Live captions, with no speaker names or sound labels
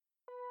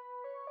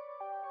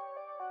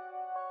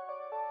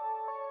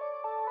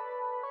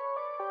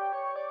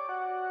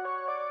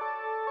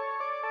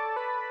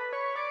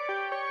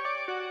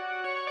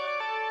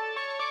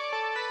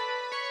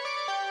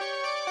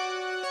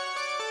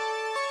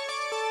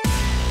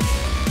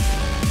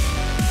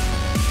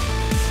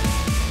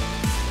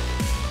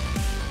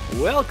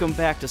Welcome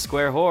back to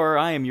Square Horror.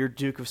 I am your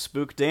Duke of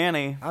Spook,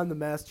 Danny. I'm the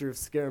master of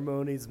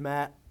Scaremonies,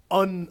 Matt.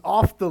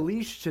 Off the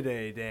leash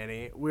today,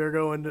 Danny. We're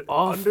going to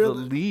Off the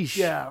leash?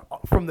 Yeah,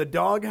 from the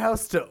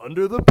doghouse to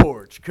under the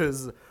porch,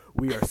 because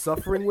we are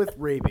suffering with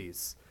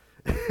rabies.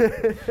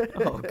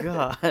 Oh,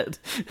 God.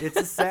 It's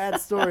a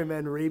sad story,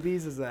 man.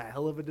 Rabies is a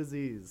hell of a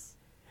disease.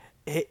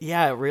 It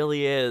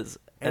really is.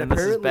 And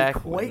this is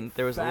back when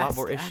there was a lot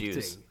more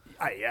issues.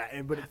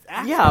 But it's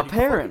acting Yeah,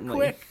 apparently.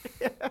 quick.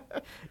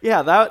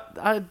 Yeah, that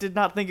I did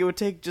not think it would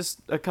take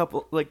just a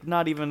couple,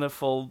 not even a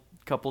full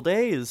couple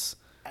days.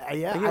 I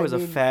think it was a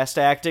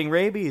fast-acting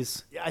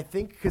rabies. Yeah, I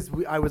think because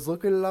I was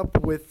looking it up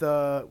with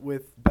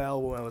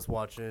Belle when I was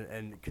watching it,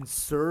 and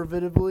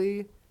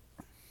conservatively,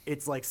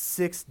 it's like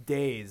 6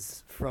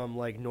 days from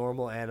like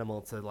normal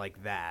animal to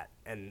like that,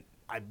 and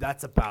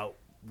that's about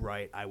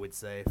right, I would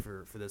say,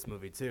 for this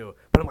movie too.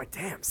 But I'm like,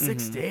 damn,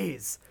 6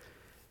 days.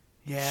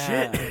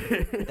 Yeah,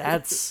 shit.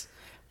 that's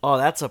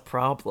a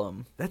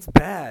problem. That's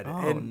bad.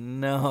 Oh, and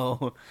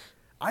no.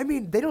 I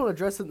mean, they don't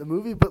address it in the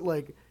movie, but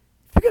like,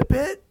 if you get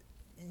bit,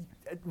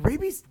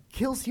 rabies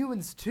kills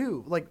humans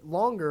too. Like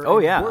longer. Oh,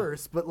 and yeah.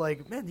 Worse, but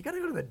like, man, you gotta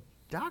go to the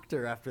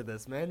doctor after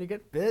this, man. You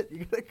get bit,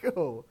 you gotta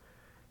go.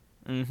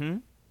 Mm-hmm.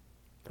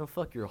 That'll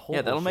fuck your whole.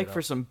 Yeah, that'll make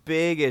for some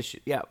big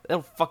issues. Yeah,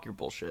 that'll fuck your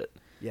bullshit.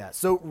 Yeah,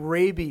 so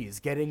rabies,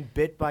 getting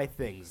bit by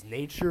things,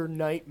 nature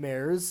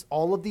nightmares,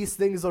 all of these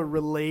things are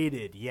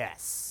related,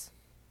 yes.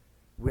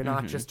 We're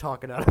not just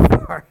talking out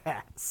of our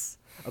hats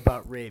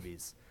about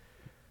rabies.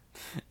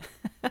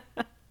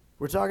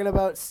 We're talking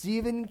about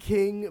Stephen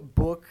King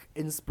book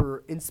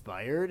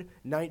inspired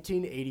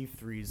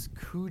 1983's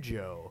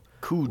Cujo.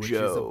 Which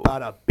is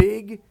about a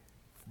big,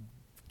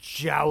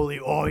 jowly,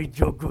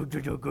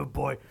 good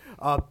boy.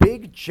 A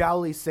big,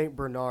 jowly St.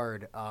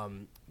 Bernard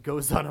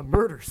goes on a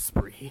murder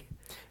spree.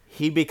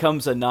 He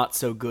becomes a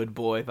not-so-good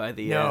boy by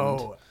the end.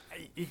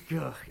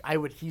 No,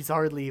 he's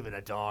hardly even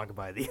a dog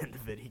by the end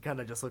of it. He kind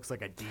of just looks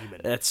like a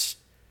demon.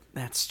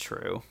 That's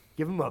true.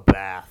 Give him a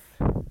bath.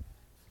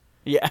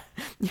 Yeah.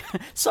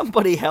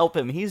 Somebody help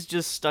him. He's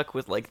just stuck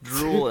with, like,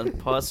 drool and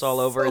pus all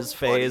over his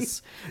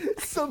face.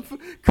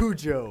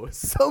 Cujo,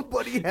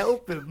 somebody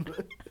help him.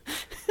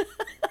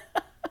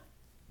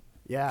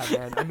 Yeah,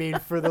 man. I mean,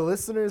 for the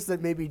listeners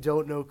that maybe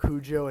don't know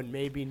Cujo and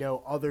maybe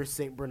know other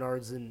St.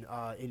 Bernards in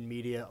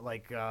media,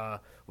 like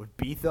with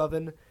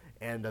Beethoven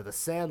and The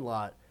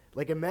Sandlot,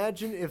 like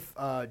imagine if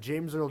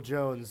James Earl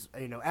Jones,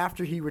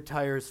 after he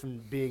retires from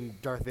being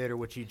Darth Vader,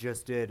 which he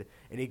just did,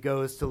 and he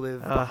goes to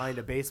live behind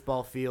a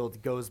baseball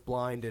field, goes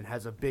blind, and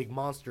has a big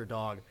monster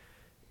dog.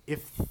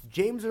 If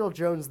James Earl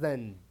Jones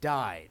then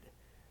died,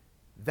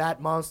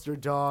 that monster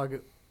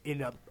dog,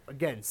 in,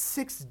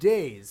 6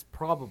 days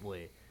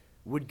probably,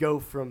 would go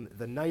from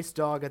the nice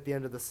dog at the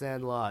end of The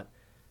Sandlot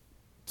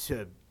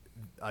to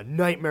a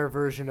nightmare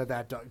version of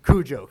that dog.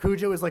 Cujo.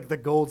 Cujo is like the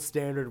gold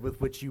standard with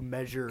which you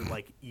measure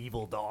like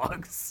evil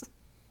dogs.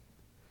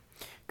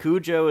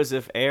 Cujo is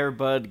if Air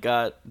Bud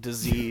got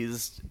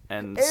diseased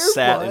and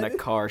sat in a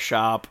car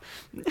shop.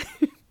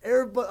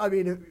 Air Bud, I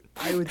mean,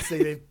 I would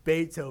say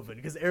Beethoven,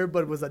 because Air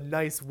Bud was a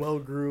nice,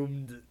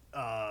 well-groomed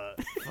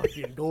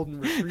fucking golden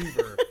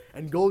retriever.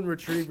 And golden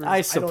retrievers,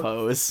 I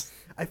suppose.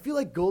 I feel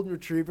like golden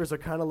retrievers are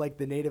kind of like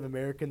the Native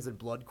Americans in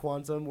Blood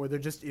Quantum, where they're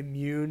just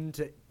immune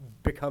to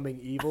becoming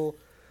evil.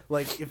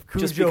 Like if Cujo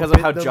just because of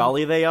how them,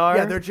 jolly they are?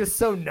 Yeah, they're just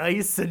so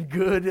nice and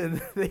good,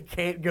 and they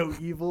can't go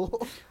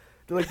evil.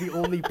 They're like the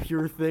only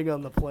pure thing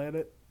on the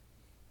planet.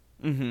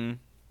 Mm-hmm.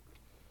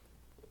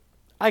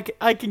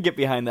 I can get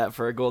behind that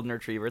for a golden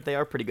retriever. They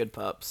are pretty good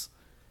pups.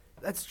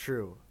 That's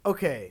true.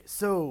 Okay,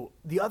 so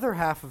the other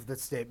half of the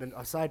statement,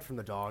 aside from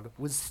the dog,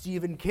 was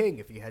Stephen King,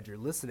 if you had your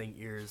listening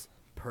ears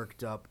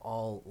perked up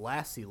all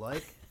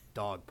Lassie-like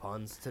dog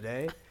puns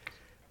today.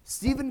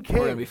 Stephen King.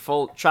 We're going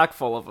to be chock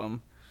full of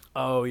them.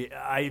 Oh,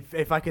 yeah,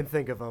 if I can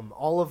think of them.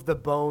 All of the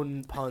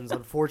bone puns,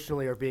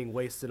 unfortunately, are being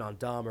wasted on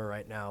Dahmer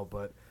right now,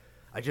 but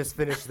I just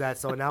finished that,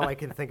 so now I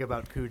can think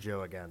about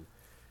Cujo again.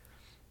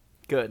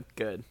 Good.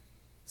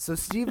 So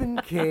Stephen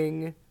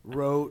King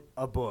wrote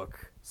a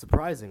book,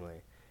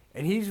 surprisingly.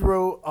 And he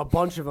wrote a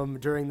bunch of them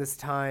during this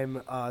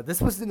time.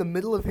 This was in the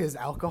middle of his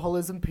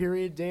alcoholism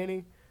period,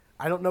 Danny.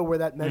 I don't know where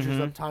that measures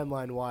up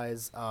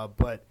timeline-wise,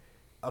 but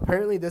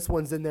apparently this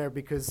one's in there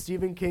because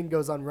Stephen King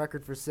goes on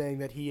record for saying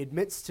that he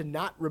admits to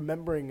not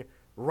remembering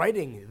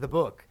writing the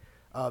book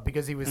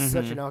because he was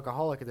such an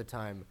alcoholic at the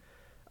time.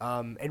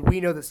 And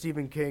we know that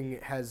Stephen King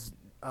has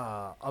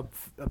a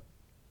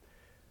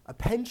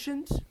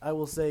penchant, I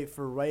will say,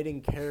 for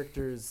writing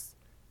characters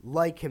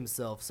like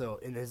himself. So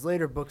in his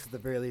later books, at the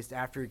very least,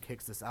 after he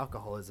kicks this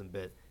alcoholism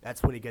bit,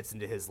 that's when he gets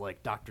into his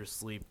like Dr.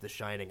 Sleep, The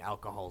Shining,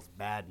 alcohol's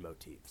bad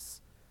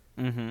motifs.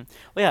 Mm-hmm.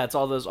 Well, yeah, it's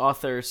all those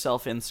author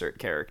self-insert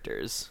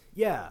characters.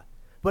 Yeah,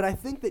 but I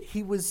think that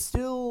he was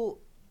still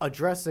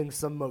addressing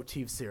some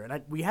motifs here,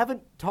 and we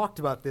haven't talked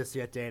about this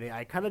yet, Danny.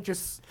 I kind of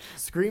just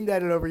screamed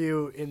at it over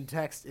you in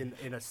text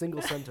in a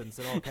single sentence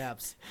in all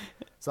caps.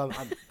 So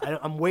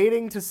I'm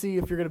waiting to see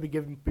if you're going to be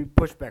giving me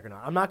pushback or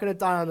not. I'm not going to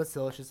die on this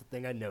hill. It's just a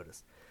thing I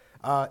noticed.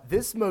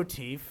 This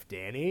motif,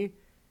 Danny,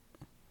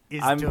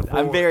 is I'm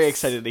divorce. very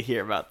excited to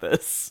hear about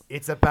this.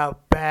 It's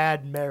about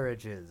bad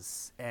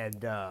marriages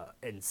and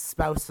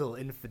spousal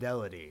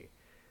infidelity.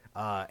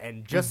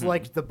 And just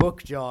like the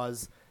book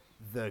Jaws,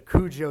 the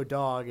Cujo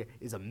dog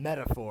is a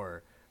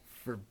metaphor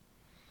for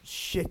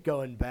shit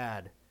going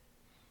bad.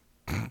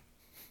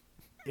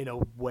 In a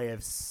way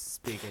of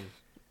speaking.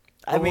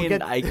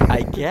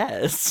 I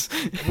guess.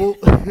 Well,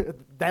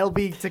 that'll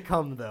be to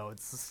come, though.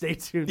 Stay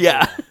tuned.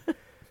 Yeah.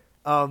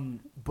 So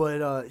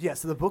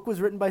the book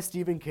was written by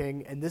Stephen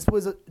King, and this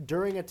was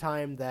during a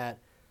time that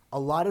a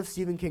lot of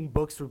Stephen King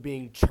books were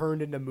being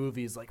turned into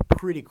movies like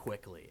pretty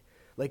quickly.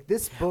 Like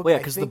this book,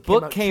 because the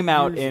book came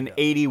out in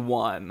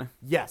 81.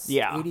 Yes,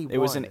 yeah, 81. It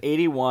was in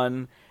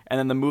 81, and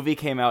then the movie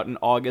came out in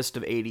August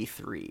of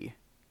 83.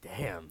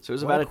 Damn. So it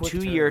was about a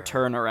 2-year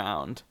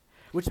turnaround.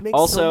 Which makes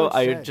also, so much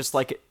I sense. just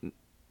like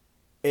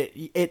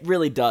it. It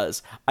really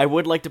does. I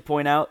would like to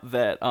point out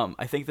that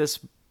I think this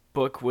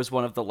book was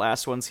one of the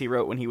last ones he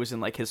wrote when he was in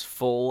like his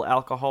full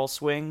alcohol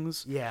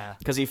swings. Yeah.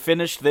 Because he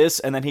finished this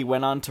and then he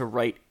went on to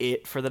write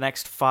it for the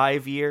next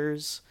 5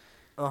 years.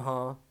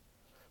 Uh-huh.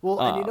 Well,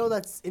 and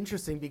that's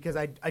interesting because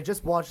I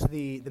just watched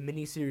the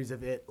miniseries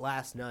of it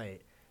last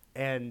night,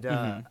 and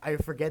I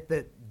forget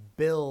that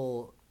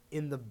Bill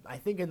in the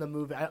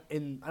movie I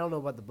don't know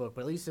about the book,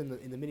 but at least in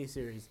the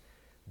miniseries,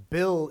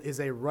 Bill is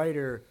a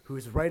writer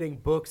who's writing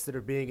books that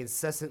are being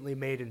incessantly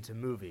made into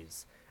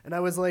movies. And I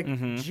was like,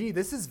 gee,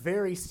 this is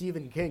very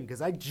Stephen King,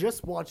 because I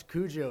just watched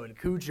Cujo, and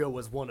Cujo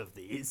was one of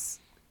these.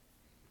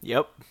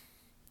 Yep.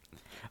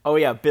 Oh,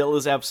 yeah, Bill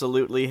is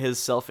absolutely his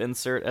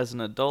self-insert as an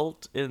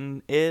adult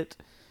in it.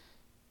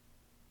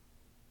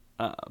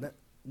 Not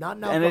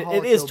an and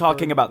alcoholic, it is though,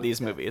 talking burned about with these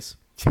death. movies.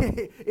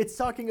 It's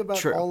talking about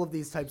True. all of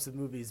these types of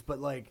movies, but,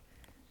 like,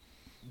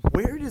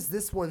 where does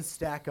this one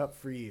stack up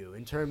for you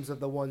in terms of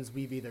the ones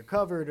we've either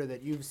covered or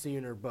that you've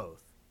seen or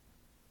both?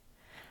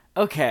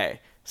 Okay,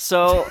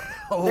 so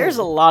there's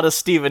a lot of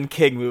Stephen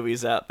King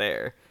movies out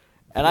there,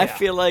 and I Yeah.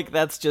 feel like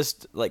that's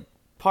just, like,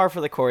 par for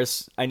the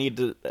course.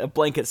 A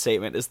blanket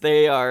statement is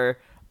they are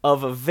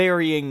of a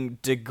varying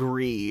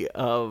degree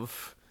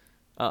of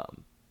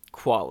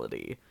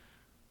quality.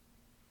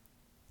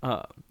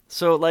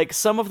 So, like,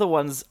 some of the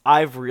ones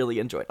I've really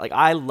enjoyed. Like,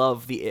 I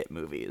love the It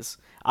movies.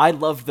 I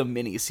love the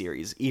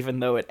miniseries, even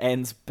though it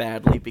ends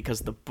badly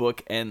because the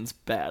book ends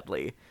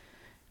badly.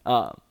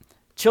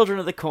 Children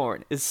of the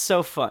Corn is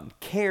so fun.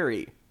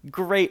 Carrie,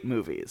 great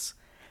movies.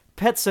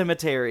 Pet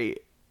Sematary,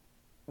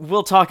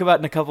 we'll talk about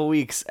in a couple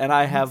weeks, and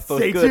I have both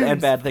Stay good tuned,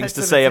 and bad Pet things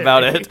to say Sematary.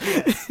 about it.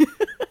 Yes.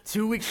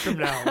 2 weeks from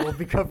now, we'll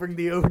be covering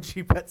the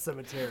OG Pet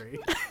Sematary.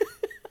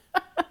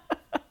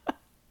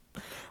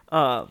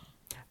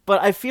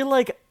 But I feel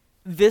like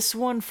this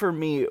one, for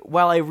me,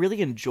 while I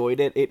really enjoyed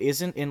it, it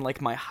isn't in,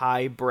 like, my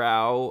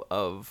highbrow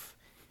of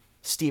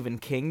Stephen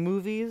King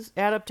movies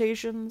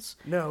adaptations.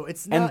 No,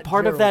 it's not. And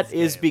part of that Gerald's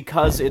is Game.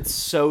 because it's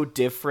so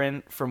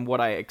different from what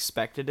I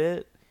expected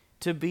it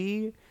to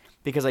be,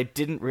 because I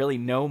didn't really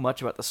know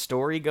much about the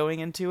story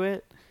going into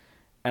it,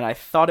 and I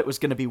thought it was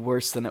going to be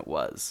worse than it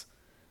was.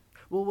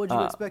 Well, what'd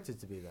you expect it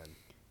to be then?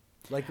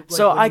 Like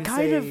so when I you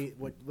kind say, of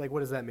what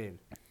does that mean?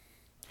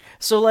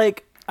 So,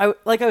 like I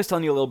was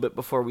telling you a little bit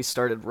before we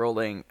started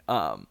rolling,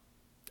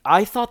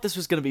 I thought this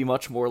was going to be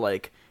much more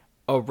like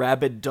a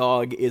rabid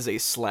dog is a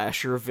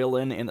slasher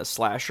villain in a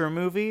slasher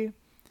movie.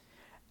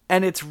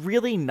 And it's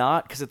really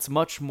not, because it's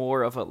much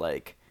more of a,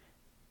 like,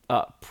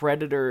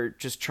 predator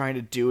just trying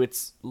to do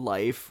its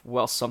life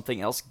while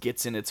something else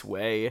gets in its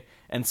way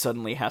and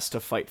suddenly has to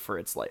fight for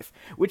its life.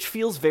 Which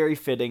feels very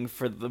fitting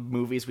for the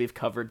movies we've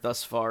covered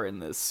thus far in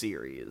this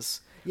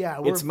series. Yeah,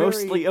 we're it's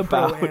mostly very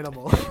about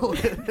pro-animal.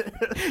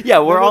 Yeah,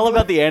 we're all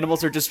about the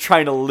animals are just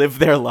trying to live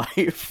their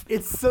life.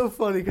 It's so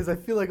funny because I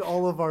feel like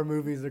all of our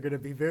movies are going to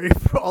be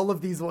all of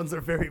these ones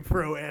are very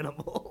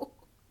pro-animal.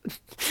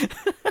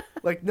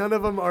 Like, none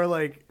of them are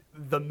like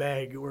The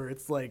Meg, where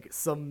it's like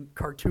some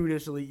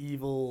cartoonishly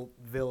evil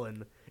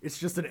villain. It's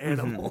just an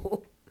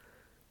animal.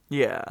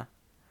 Yeah.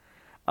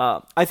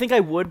 I think I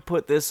would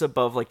put this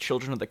above, like,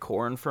 Children of the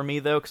Corn for me,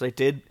 though, because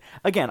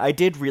I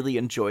did really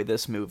enjoy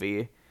this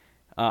movie.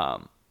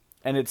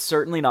 And it's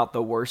certainly not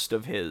the worst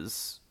of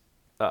his,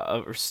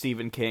 or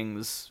Stephen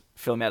King's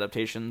film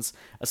adaptations,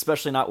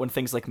 especially not when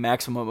things like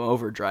Maximum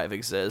Overdrive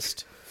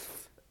exist.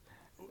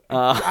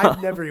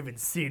 I've never even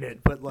seen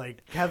it, but,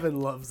 like, Kevin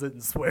loves it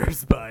and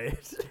swears by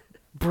it.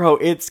 Bro,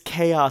 it's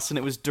chaos, and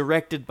it was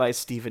directed by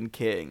Stephen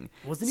King.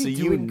 Wasn't he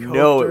so doing you coke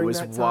know it during was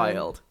that time?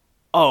 wild.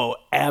 Oh,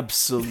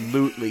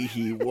 absolutely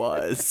he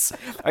was.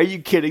 Are you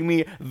kidding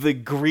me? The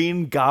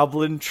Green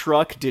Goblin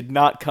truck did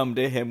not come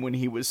to him when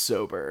he was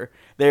sober.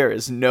 There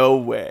is no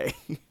way.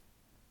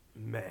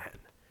 Man.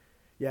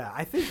 Yeah,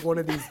 I think one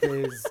of these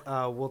days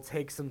we'll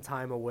take some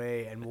time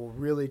away and we'll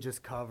really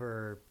just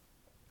cover,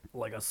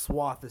 like, a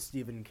swath of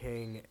Stephen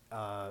King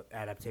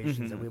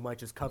adaptations, and we might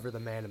just cover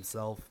the man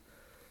himself.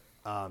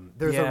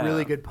 There's a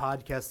really good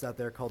podcast out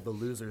there called The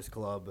Losers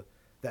Club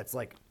that's,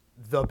 like,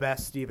 the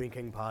best Stephen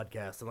King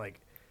podcast, and, like,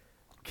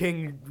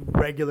 King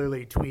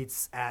regularly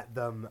tweets at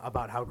them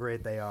about how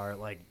great they are,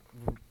 like,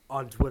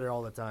 on Twitter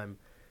all the time.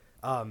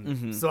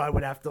 So I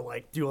would have to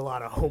like do a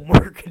lot of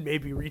homework and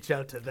maybe reach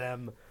out to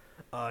them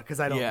because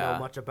I don't know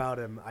much about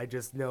him. I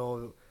just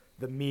know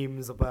the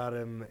memes about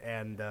him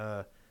and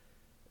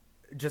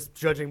just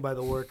judging by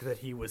the work that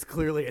he was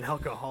clearly an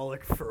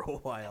alcoholic for a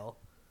while.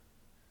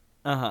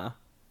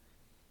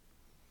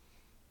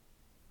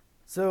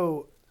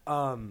 So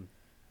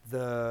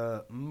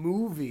the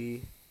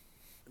movie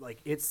like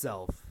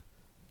itself,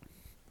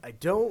 I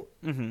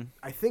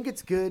think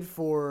it's good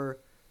for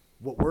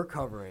what we're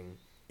covering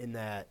in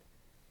that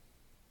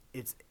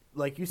it's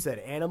like you said,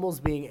 animals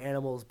being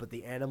animals, but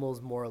the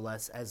animals more or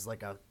less as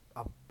like a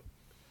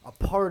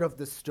part of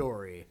the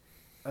story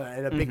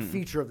and a big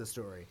feature of the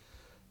story.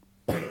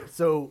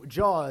 So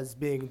Jaws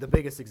being the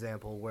biggest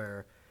example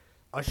where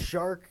a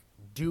shark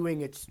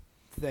doing its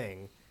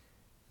thing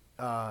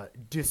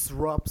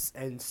disrupts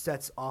and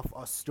sets off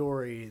a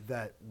story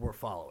that we're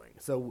following.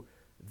 So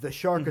the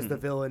shark is the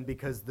villain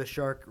because the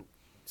shark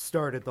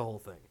started the whole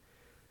thing.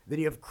 Then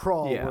you have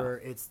Crawl, where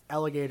its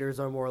alligators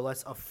are more or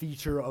less a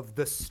feature of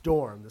the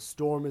storm. The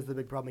storm is the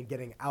big problem, and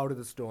getting out of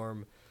the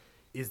storm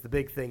is the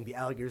big thing. The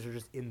alligators are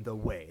just in the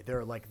way.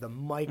 They're like the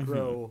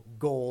micro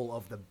goal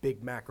of the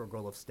big macro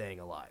goal of staying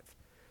alive.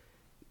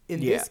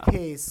 In this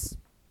case,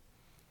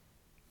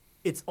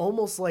 it's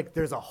almost like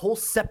there's a whole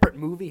separate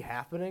movie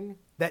happening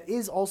that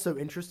is also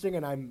interesting,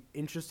 and I'm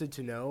interested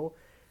to know.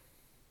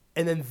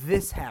 And then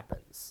this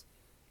happens.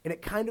 And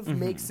it kind of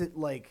makes it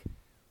like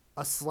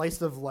a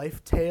slice of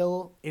life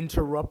tale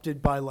interrupted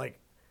by like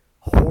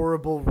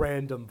horrible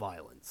random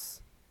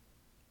violence.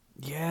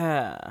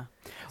 Yeah.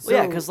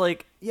 Well, because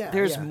like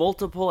there's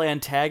multiple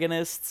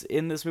antagonists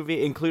in this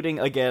movie, including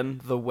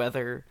again the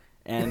weather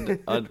and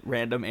a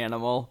random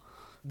animal.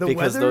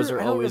 Because those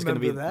are always going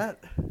to be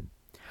that.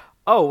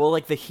 Oh, well,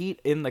 like the heat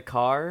in the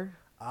car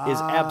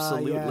is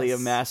absolutely a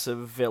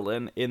massive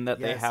villain in that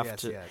they have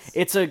to.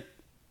 Yes.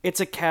 It's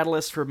a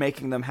catalyst for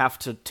making them have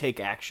to take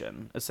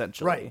action,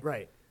 essentially.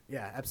 Right.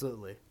 Yeah,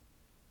 absolutely.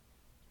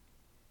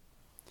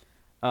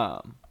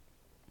 But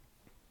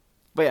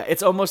yeah,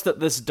 it's almost that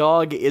this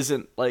dog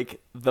isn't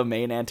like the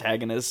main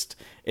antagonist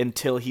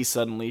until he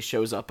suddenly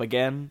shows up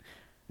again.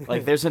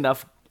 Like there's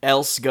enough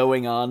else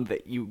going on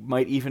that you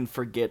might even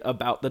forget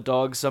about the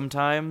dog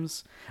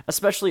sometimes,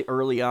 especially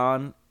early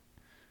on,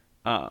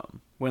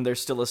 when they're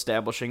still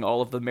establishing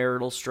all of the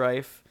marital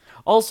strife.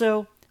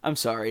 Also, I'm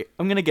sorry,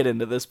 I'm gonna get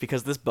into this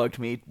because this bugged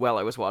me while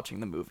I was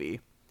watching the movie.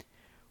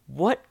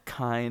 What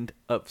kind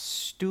of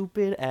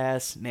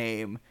stupid-ass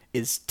name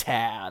is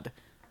Tad?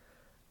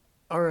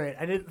 All right,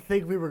 I didn't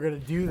think we were going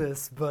to do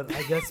this, but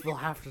I guess we'll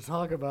have to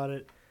talk about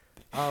it.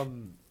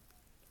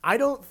 I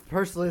don't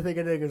personally think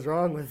anything is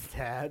wrong with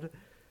Tad.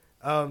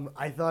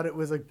 I thought it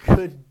was a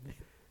good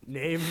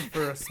name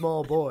for a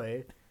small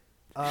boy.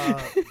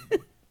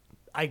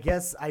 I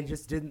guess I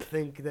just didn't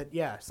think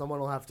that,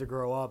 someone will have to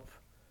grow up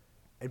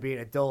and be an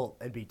adult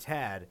and be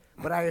Tad.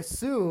 But I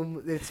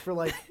assume it's for,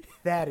 like,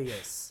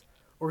 Thaddeus.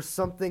 Or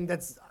something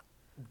that's,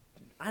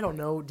 I don't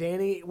know,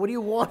 Danny, what do you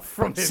want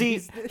from him?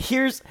 See,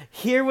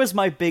 here was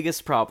my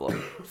biggest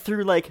problem.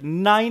 Through like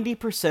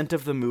 90%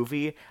 of the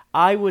movie,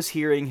 I was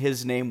hearing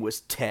his name was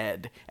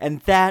Ted,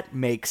 and that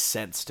makes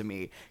sense to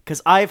me,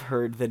 because I've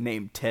heard the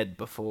name Ted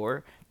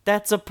before.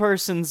 That's a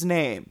person's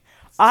name.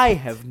 I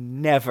have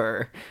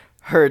never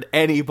heard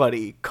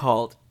anybody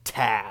called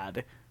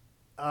Tad.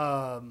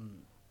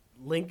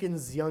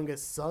 Lincoln's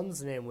youngest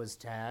son's name was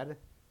Tad,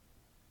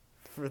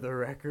 for the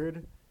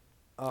record.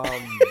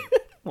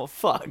 Well,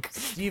 fuck.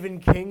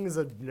 Stephen King's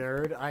a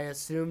nerd. I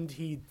assumed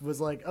he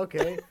was like,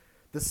 okay,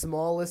 the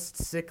smallest,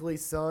 sickly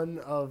son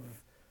of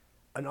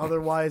an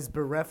otherwise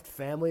bereft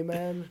family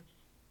man.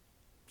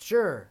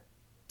 Sure,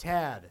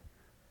 Tad.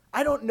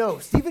 I don't know.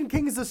 Stephen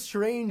King is a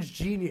strange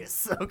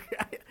genius. Okay,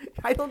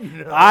 I don't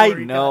know. I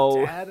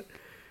know. Tad.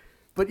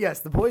 But yes,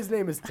 the boy's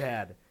name is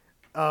Tad.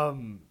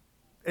 And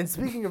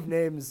speaking of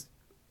names,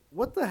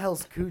 what the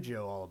hell's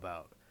Cujo all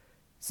about?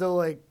 So,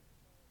 like,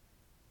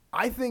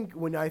 I think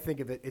when I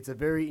think of it, it's a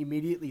very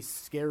immediately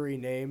scary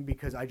name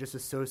because I just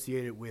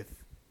associate it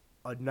with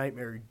a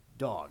nightmare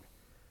dog.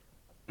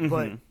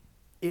 But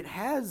it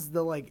has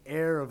the like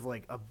air of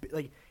like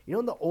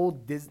in the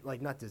old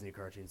not Disney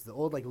cartoons, the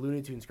old like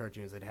Looney Tunes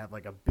cartoons that have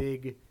like a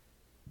big,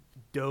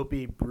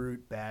 dopey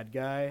brute bad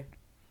guy.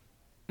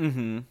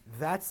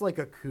 That's like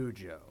a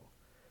Cujo.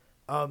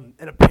 And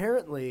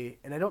apparently,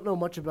 and I don't know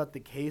much about the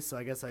case, so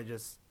I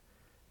guess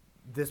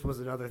this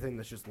was another thing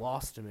that's just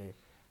lost to me.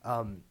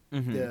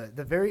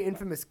 The very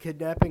infamous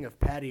kidnapping of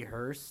Patty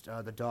Hearst,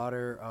 the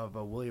daughter of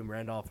William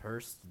Randolph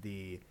Hearst,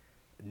 the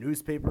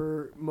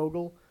newspaper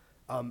mogul.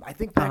 I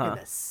think back in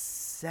the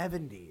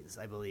 70s,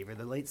 I believe, or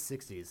the late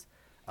 60s,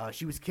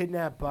 she was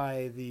kidnapped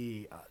by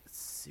the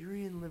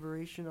Syrian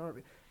Liberation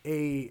Army,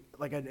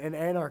 an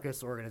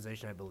anarchist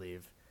organization, I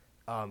believe,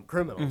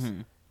 criminals,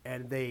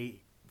 and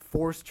they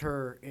forced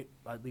her,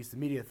 at least the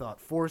media thought,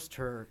 forced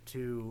her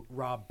to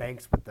rob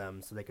banks with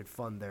them so they could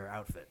fund their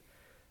outfit.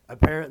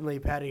 Apparently,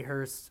 Patty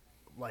Hearst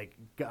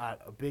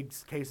got a big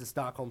case of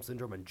Stockholm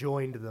Syndrome and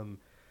joined them,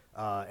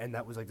 and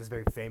that was like this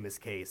very famous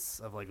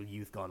case of like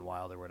youth gone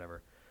wild or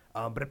whatever.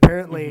 But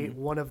apparently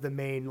one of the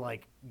main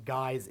like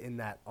guys in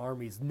that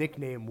army's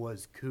nickname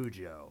was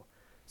Cujo.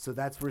 So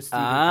that's where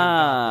Stephen King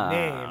got the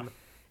name.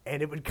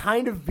 And it would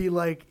kind of be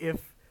like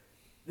if,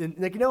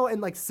 like, you know,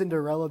 in like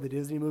Cinderella, the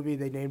Disney movie,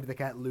 they named the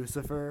cat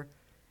Lucifer.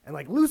 And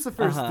like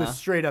Lucifer's the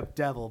straight up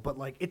devil, but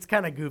like it's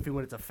kind of goofy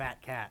when it's a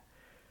fat cat.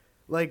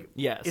 Like,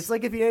 yes. It's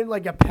like if you named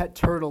like a pet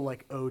turtle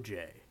like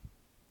OJ.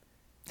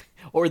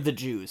 Or the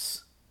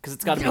Juice, because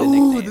it's got to be a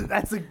nickname.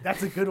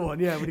 That's a good one.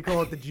 Yeah, when you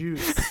call it the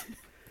Juice,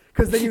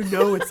 because then you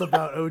know it's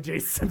about O.J.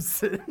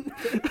 Simpson.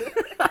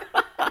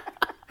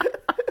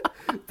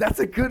 That's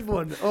a good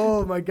one.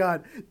 Oh my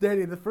God,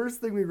 Danny! The first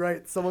thing we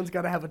write, someone's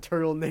got to have a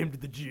turtle named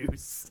the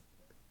Juice.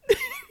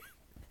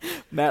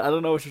 Matt, I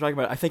don't know what you're talking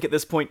about. I think at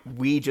this point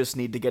we just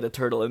need to get a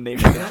turtle and name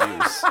it the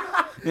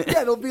Juice.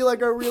 Yeah, it'll be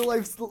like our real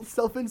life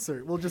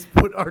self-insert. We'll just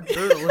put our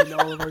turtle in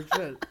all of our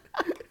shit.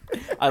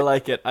 I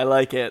like it.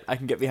 I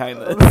can get behind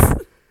this.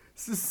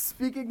 So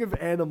speaking of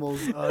animals,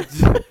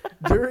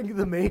 during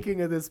the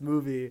making of this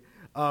movie,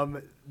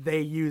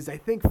 they used, I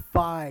think,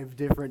 5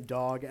 different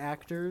dog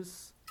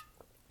actors.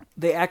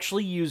 They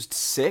actually used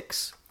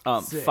 6,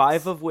 6.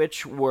 5 of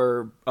which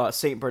were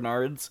St.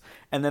 Bernards,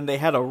 and then they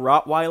had a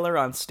Rottweiler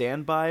on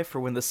standby for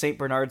when the St.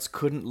 Bernards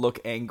couldn't look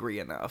angry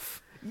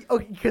enough.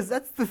 Okay, because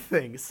that's the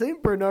thing.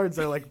 St. Bernards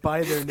are, like,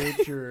 by their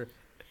nature,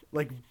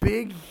 like,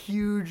 big,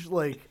 huge,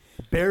 like,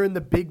 bear in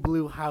the big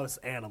blue house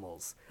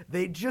animals.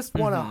 They just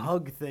want to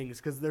hug things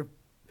because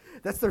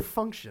that's their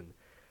function.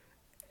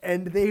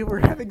 And they were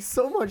having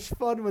so much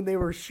fun when they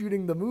were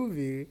shooting the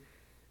movie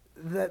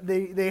that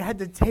they had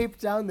to tape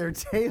down their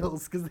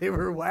tails because they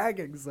were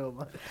wagging so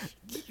much.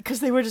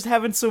 Because they were just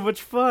having so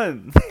much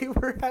fun. They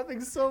were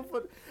having so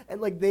fun. And,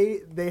 like,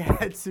 they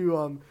had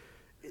to,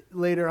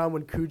 later on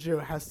when Cujo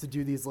has to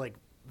do these, like,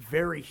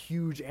 very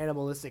huge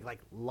animalistic, like,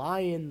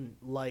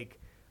 lion-like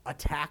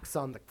attacks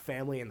on the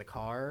family in the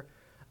car,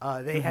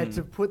 they had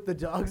to put the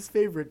dog's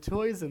favorite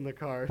toys in the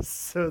car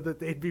so that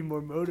they'd be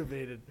more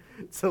motivated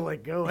to,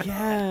 like, go at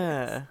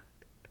Yeah.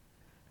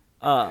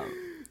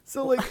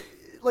 So,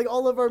 like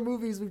all of our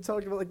movies we've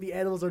talked about, like, the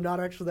animals are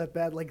not actually that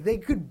bad. Like, they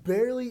could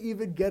barely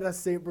even get a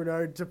St.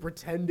 Bernard to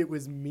pretend it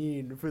was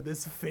mean for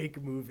this fake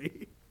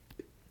movie.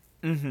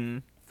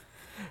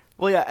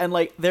 Well, yeah, and,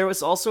 like, there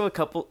was also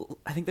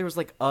I think there was,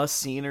 like, a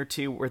scene or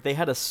two where they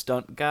had a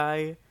stunt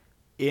guy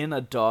in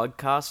a dog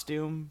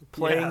costume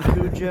playing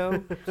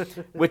Cujo,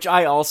 which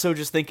I also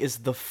just think is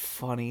the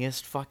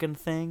funniest fucking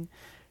thing.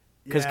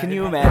 Because can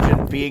you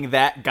imagine being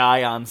that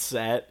guy on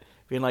set,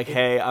 being like,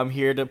 hey, I'm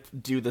here to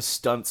do the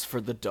stunts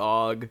for the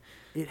dog?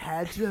 It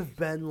had to have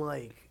been,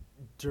 like,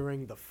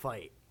 during the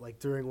fight. Like,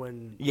 during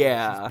when she's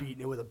beating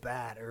it with a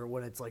bat, or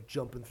when it's, like,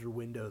 jumping through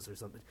windows or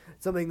something.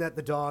 Something that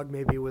the dog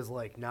maybe was,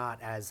 like, not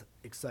as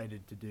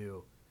excited to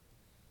do.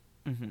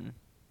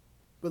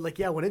 But, like,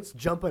 yeah, when it's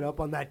jumping up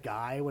on that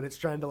guy, when it's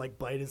trying to, like,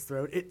 bite his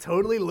throat, it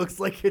totally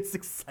looks like it's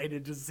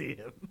excited to see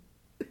him.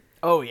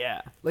 Oh,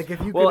 yeah. Like, if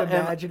you could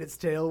imagine its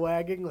tail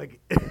wagging, like...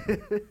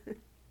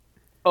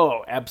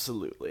 Oh,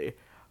 absolutely.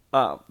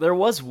 There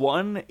was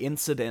one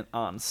incident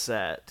on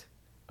set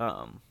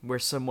where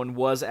someone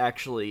was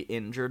actually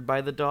injured by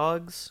the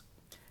dogs,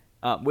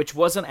 which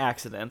was an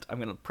accident. I'm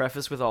going to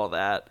preface with all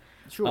that.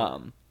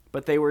 Sure.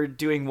 But they were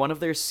doing one of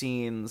their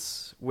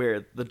scenes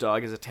where the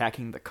dog is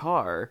attacking the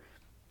car,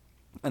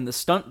 and the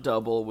stunt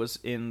double was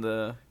in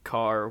the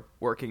car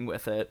working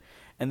with it,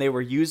 and they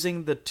were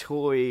using the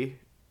toy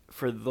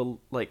for the,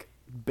 like,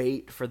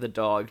 bait for the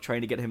dog, trying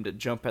to get him to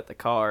jump at the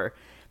car,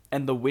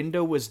 and the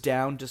window was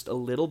down just a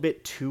little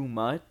bit too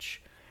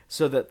much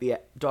so that the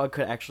dog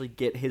could actually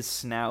get his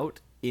snout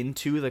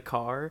into the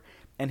car,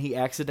 and he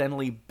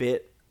accidentally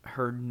bit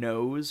her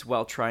nose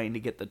while trying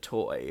to get the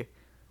toy.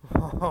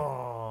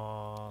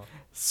 Aww.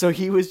 So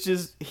he was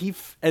just,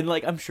 and,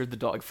 like, I'm sure the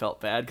dog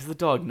felt bad because the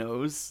dog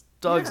knows.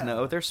 Dogs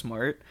know, they're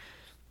smart.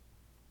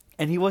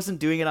 And he wasn't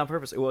doing it on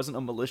purpose. It wasn't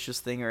a malicious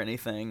thing or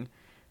anything.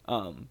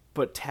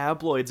 But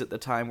tabloids at the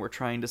time were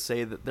trying to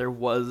say that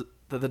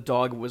that the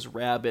dog was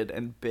rabid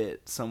and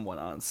bit someone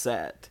on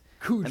set.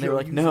 Cujo, and they were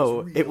like,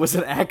 no, it was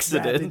an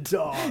accident.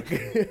 Dog.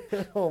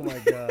 Oh my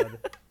God.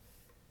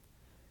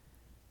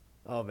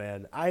 Oh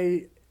man,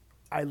 I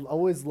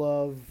always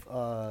love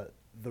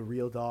the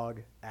real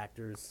dog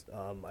actors.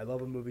 I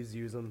love when movies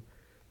use them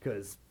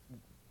because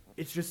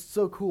it's just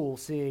so cool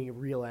seeing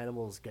real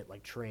animals get,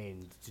 like,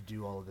 trained to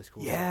do all of this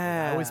cool stuff.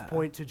 I always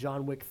point to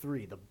John Wick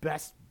 3,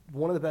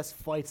 one of the best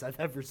fights I've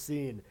ever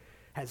seen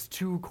has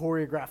 2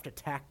 choreographed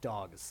attack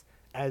dogs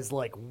as,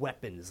 like,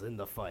 weapons in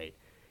the fight.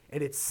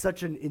 And it's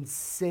such an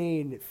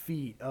insane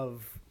feat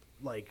of,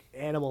 like,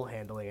 animal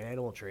handling and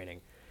animal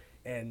training.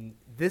 And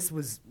this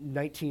was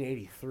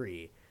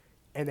 1983,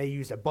 and they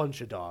used a bunch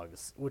of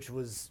dogs, which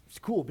was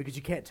cool because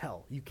you can't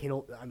tell. You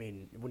can't. I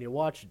mean, when you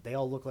watch, they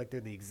all look like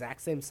they're the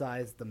exact same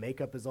size. The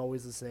makeup is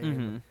always the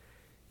same,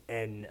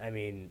 and I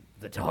mean,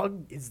 the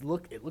dog it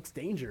looks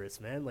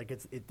dangerous, man. Like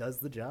it does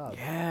the job.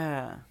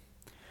 Yeah,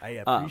 I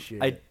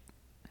appreciate it.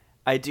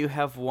 I do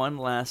have one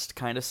last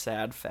kind of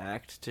sad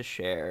fact to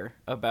share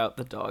about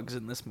the dogs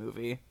in this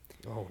movie.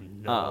 Oh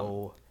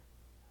no.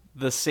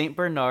 The Saint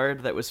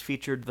Bernard that was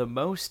featured the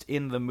most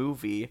in the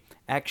movie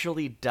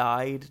actually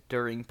died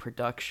during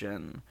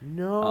production.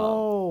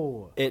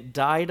 No. It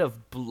died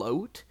of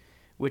bloat,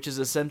 which is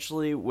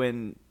essentially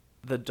when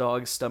the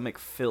dog's stomach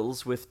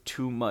fills with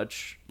too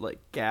much like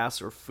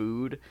gas or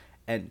food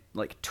and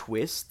like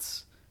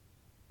twists.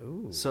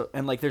 Ooh. So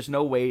and like there's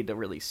no way to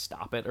really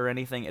stop it or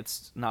anything.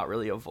 It's not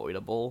really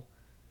avoidable.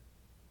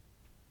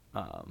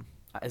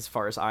 As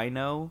far as I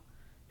know.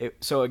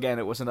 So again,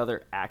 it was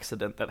another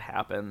accident that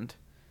happened.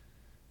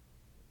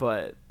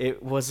 But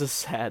it was a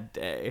sad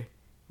day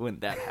when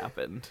that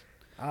happened.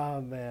 Oh,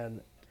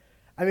 man.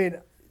 I mean,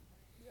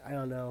 I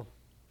don't know.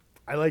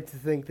 I like to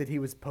think that he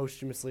was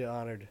posthumously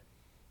honored.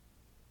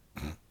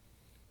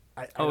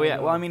 Oh, yeah.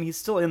 Well, I mean, he's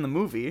still in the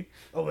movie.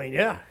 Oh, I mean,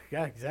 yeah.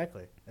 Yeah,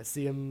 exactly. I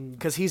see him...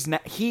 Because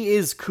he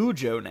is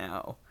Cujo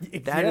now.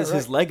 That is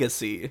his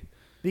legacy.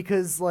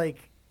 Because,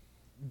 like,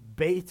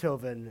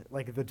 Beethoven,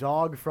 like, the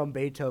dog from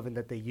Beethoven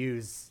that they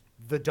use,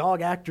 the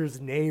dog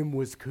actor's name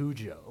was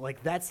Cujo.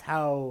 Like, that's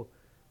how...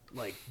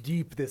 like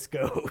deep this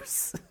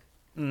goes.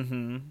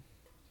 Mm-hmm.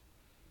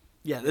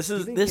 Yeah, this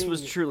King,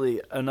 was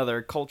truly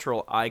another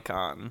cultural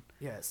icon.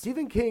 Yeah,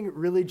 Stephen King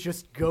really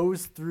just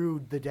goes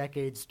through the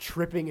decades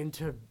tripping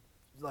into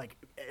like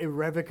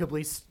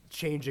irrevocably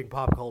changing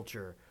pop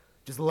culture,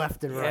 just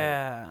left and right.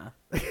 Yeah.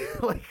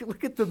 Like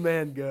look at the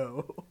man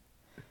go.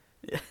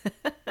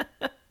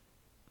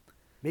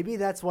 Maybe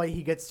that's why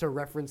he gets to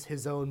reference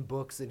his own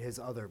books in his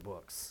other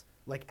books,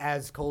 like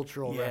as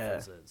cultural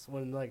references.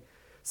 When like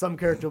some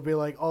character will be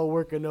like, all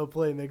work and no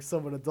play makes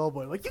someone a dull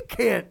boy. Like, you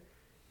can't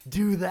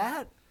do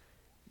that.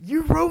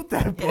 You wrote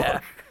that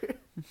book.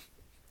 Yeah.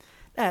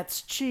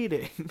 That's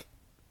cheating.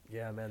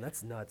 Yeah, man,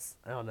 that's nuts.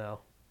 I don't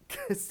know.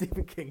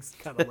 Stephen King's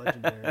kind of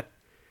legendary.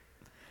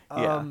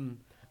 Yeah.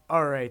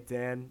 All right,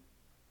 Dan.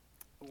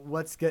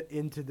 Let's get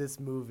into this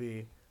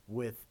movie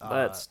with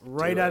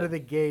right out of the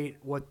gate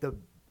what the,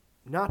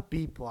 not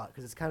B plot,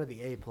 because it's kind of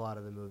the A plot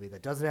of the movie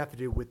that doesn't have to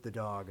do with the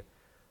dog,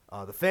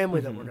 the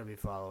family that we're going to be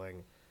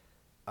following.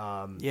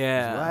 His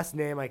last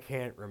name I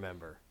can't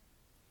remember.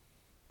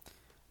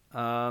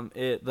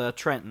 The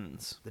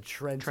Trentons. The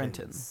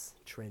Trentons.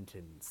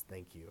 Trentons.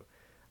 Thank you.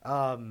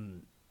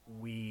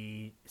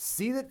 We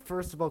see that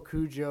first of all,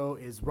 Cujo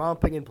is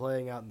romping and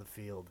playing out in the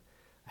field,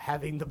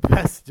 having the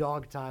best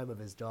dog time of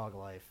his dog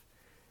life,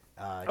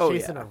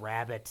 chasing a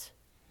rabbit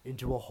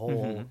into a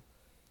hole, and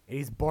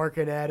he's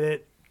barking at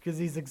it because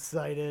he's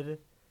excited,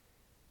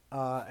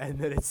 and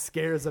then it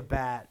scares a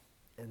bat.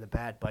 And the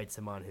bat bites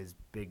him on his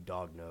big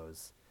dog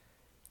nose.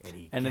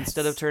 And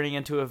instead of turning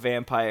into a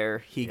vampire,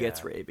 he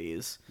gets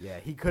rabies. Yeah,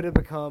 he could have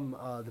become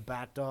the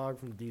bat dog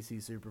from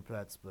DC Super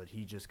Pets, but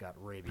he just got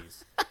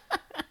rabies.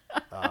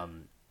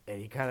 And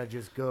he kind of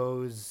just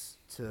goes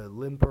to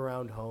limp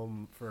around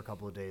home for a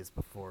couple of days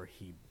before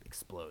he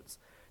explodes.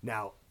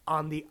 Now,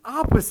 on the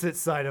opposite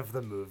side of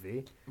the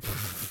movie,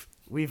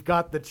 we've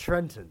got the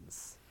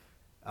Trentons.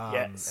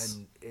 Yes.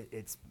 And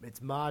it's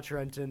Ma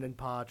Trenton and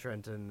Pa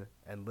Trenton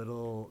and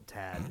little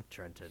Tad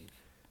Trenton.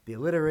 The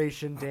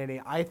alliteration,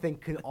 Danny, I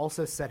think could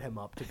also set him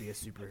up to be a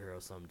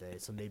superhero someday,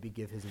 so maybe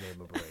give his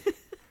name a break.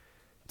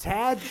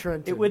 Tad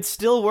Trenton. It would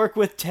still work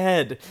with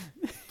Ted.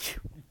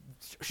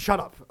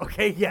 Shut up.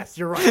 Okay, yes,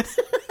 you're right.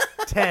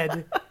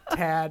 Tad.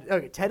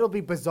 Okay, Ted will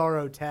be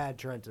Bizarro Tad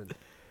Trenton.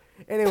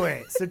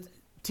 Anyway, so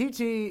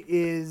TT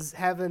is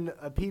having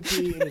a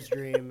pee-pee in his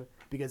dream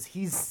because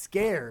he's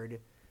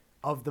scared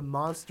of the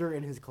monster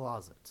in his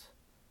closet.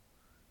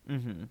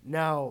 Mm-hmm.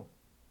 Now,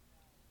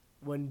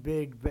 when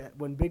big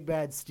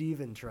bad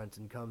Steven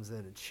Trenton comes in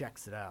and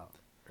checks it out,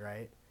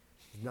 right?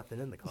 There's nothing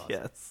in the closet.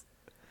 Yes.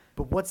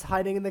 But what's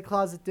hiding in the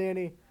closet,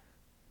 Danny?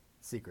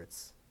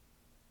 Secrets.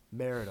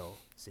 Marital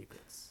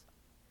secrets.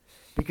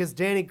 Because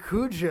Danny,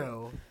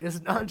 Cujo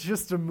is not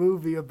just a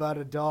movie about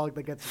a dog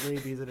that gets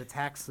rabies and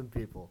attacks some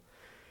people.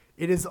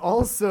 It is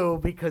also,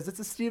 because it's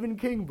a Stephen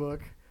King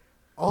book,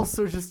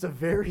 also just a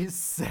very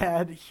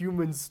sad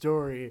human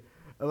story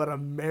about a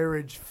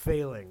marriage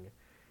failing.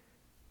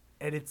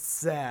 And it's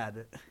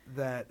sad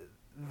that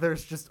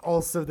there's just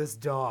also this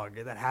dog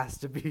that has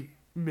to be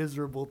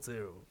miserable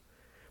too.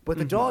 But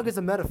the dog is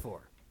a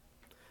metaphor.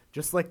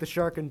 Just like the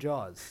shark in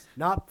Jaws.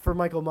 Not for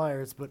Michael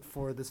Myers, but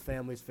for this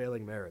family's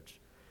failing marriage.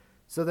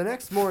 So the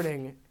next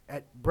morning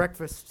at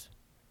breakfast...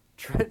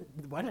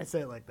 why did I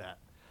say it like that?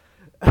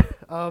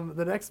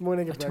 The next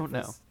morning at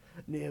breakfast...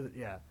 I don't know.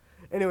 Yeah.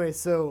 Anyway,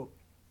 so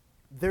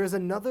there's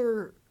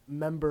another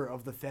member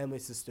of the family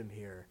system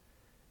here.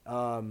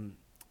 And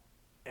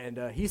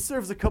he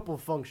serves a couple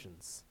of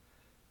functions.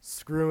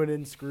 Screwing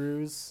in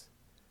screws,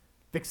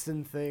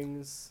 fixing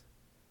things,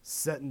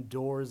 setting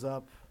doors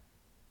up,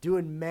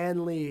 doing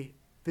manly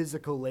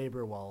physical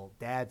labor while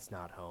Dad's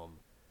not home.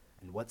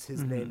 And what's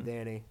his name,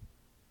 Danny?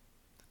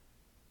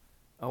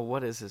 Oh,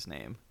 what is his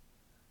name?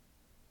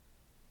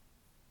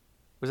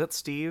 Was that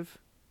Steve?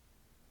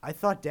 I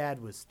thought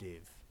Dad was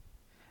Steve.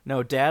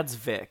 No, Dad's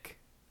Vic.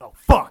 Oh,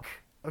 fuck!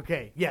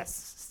 Okay,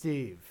 yes,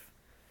 Steve.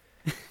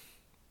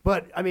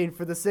 But, I mean,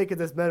 for the sake of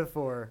this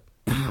metaphor,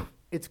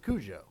 it's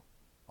Cujo,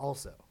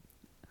 also.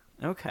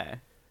 Okay.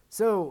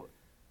 So,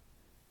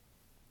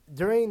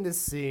 during this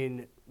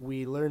scene,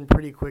 we learn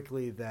pretty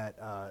quickly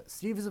that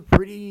Steve is a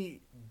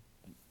pretty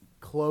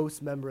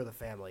close member of the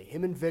family.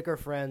 Him and Vic are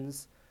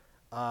friends.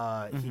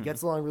 He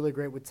gets along really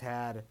great with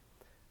Tad.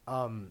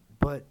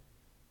 But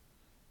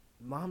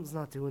Mom's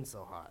not doing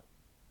so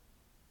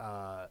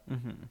hot.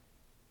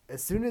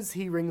 As soon as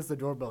he rings the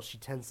doorbell, she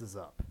tenses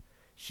up.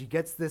 She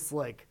gets this,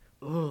 like,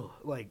 ugh,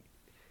 like,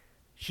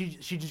 she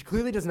just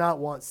clearly does not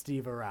want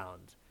Steve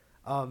around.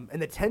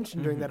 And the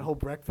tension during that whole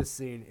breakfast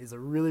scene is a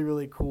really,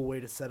 really cool way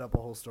to set up a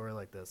whole story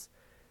like this.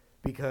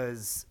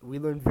 Because we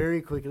learn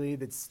very quickly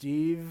that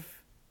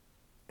Steve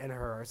and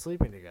her are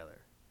sleeping together.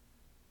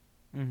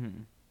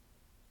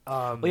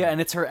 Well, yeah,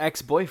 and it's her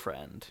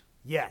ex-boyfriend.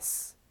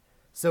 Yes.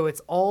 So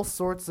it's all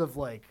sorts of,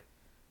 like,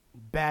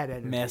 bad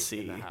energy Messy.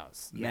 in the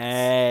house. Yes.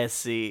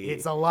 Messy.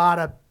 That's a lot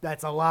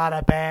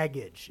of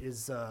baggage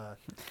is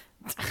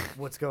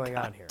what's going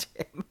on here.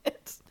 Damn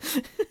it.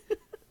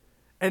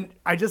 And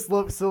I just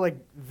love, so, like,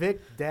 Vic,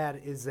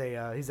 Dad, is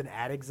he's an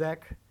ad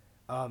exec.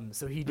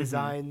 So he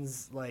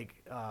designs,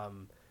 like,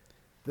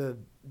 the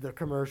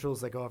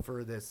commercials that go out for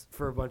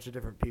a bunch of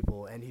different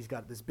people. And he's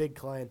got this big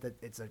client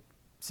that it's a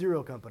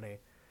cereal company.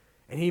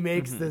 And he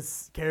makes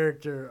this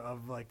character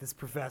of, like, this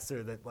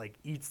professor that, like,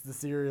 eats the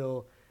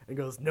cereal and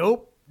goes,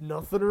 nope,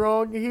 nothing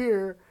wrong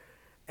here.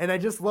 And I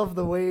just love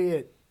the way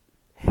it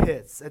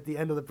hits at the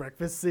end of the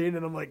breakfast scene.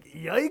 And I'm like,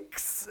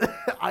 yikes.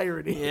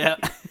 Irony. Yeah.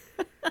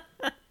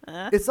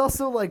 It's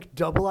also, like,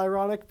 double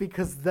ironic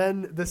because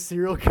then the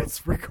cereal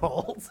gets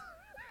recalled.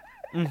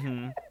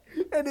 And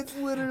it's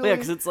literally... Yeah,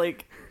 because it's,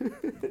 like,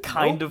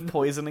 kind of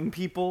poisoning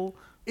people.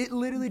 It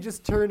literally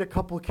just turned a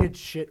couple kids'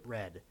 shit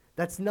red.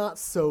 That's not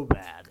so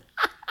bad.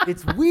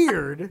 It's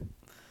weird,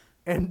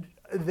 and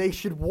they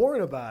should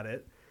warn about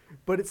it,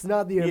 but it's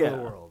not the end of the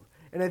world.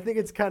 And I think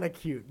it's kind of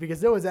cute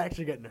because no one's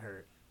actually getting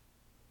hurt.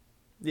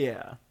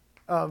 Yeah.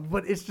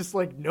 But it's just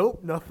like,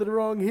 nope, nothing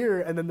wrong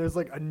here. And then there's,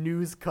 like, a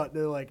news cut, and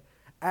they're like,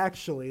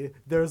 actually,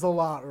 there's a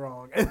lot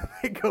wrong. And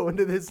they go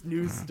into this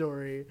news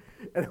story,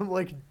 and I'm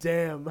like,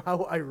 damn,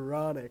 how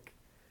ironic.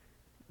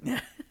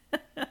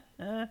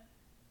 But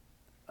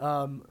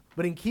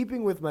in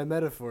keeping with my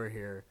metaphor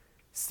here,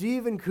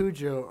 Steve and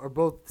Cujo are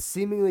both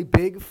seemingly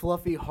big,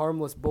 fluffy,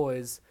 harmless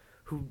boys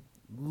who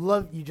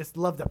just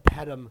love to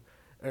pet them,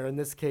 or in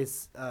this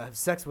case, have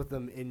sex with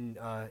them in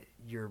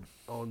your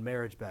own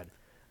marriage bed.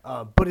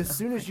 But as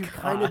soon as you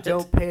kind of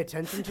don't pay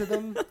attention to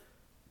them,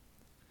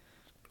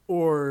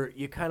 or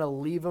you kind of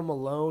leave them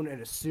alone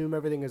and assume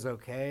everything is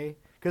okay,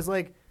 because,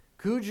 like,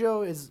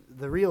 Cujo is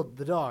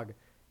the dog,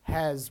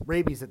 has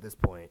rabies at this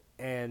point,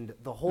 and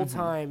the whole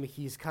time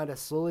he's kind of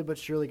slowly but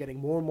surely getting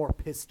more and more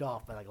pissed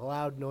off by, like,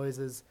 loud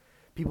noises,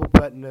 people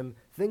petting him,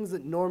 things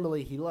that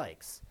normally he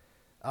likes.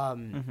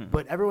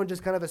 But everyone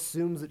just kind of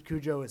assumes that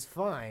Cujo is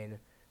fine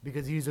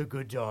because he's a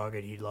good dog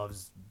and he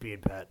loves being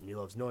pet and he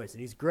loves noise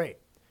and he's great.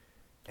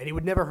 And he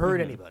would never hurt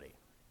anybody.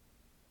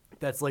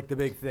 That's, like, the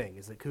big thing,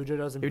 is that Cujo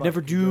doesn't... He would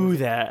never do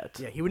that.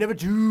 Yeah, he would never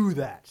do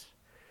that.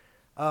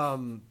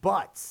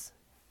 But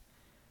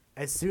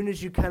as soon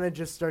as you kind of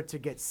just start to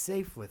get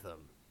safe with him,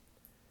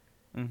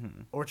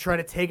 or try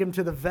to take him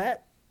to the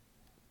vet,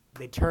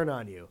 they turn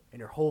on you and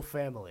your whole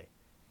family.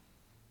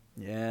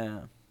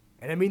 Yeah.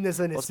 And I mean this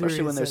in a serious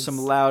especially when there's sense.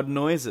 some loud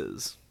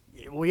noises.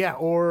 Well, yeah,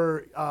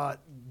 or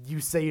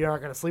you say you're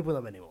not going to sleep with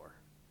them anymore.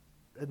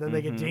 And then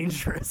they get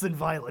dangerous and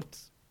violent.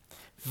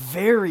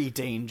 Very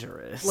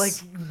dangerous. Like,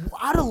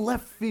 out of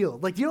left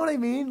field. Like, you know what I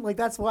mean? Like,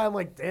 that's why I'm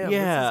like, damn, this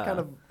is kind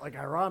of, like,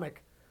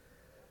 ironic.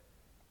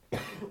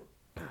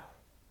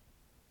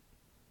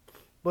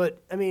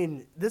 But, I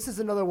mean, this is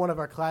another one of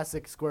our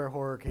classic square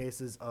horror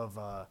cases of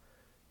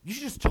you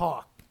should just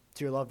talk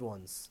to your loved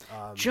ones.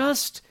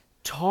 Just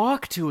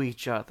talk to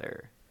each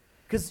other.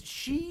 Because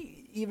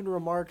she even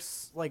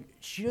remarks, like,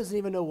 she doesn't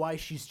even know why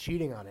she's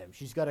cheating on him.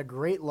 She's got a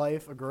great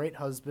life, a great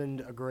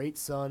husband, a great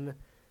son,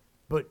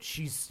 but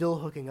she's still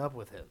hooking up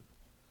with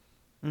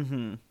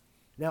him.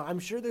 Now, I'm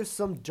sure there's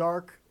some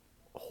dark,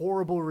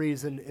 horrible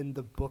reason in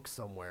the book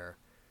somewhere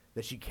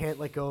that she can't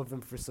let go of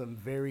him for some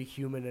very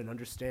human and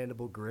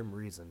understandable grim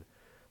reason.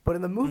 But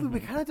in the movie,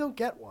 we kind of don't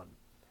get one.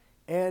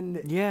 And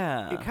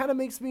it kind of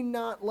makes me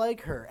not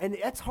like her. And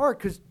that's hard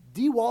because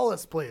Dee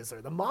Wallace plays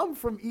her, the mom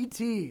from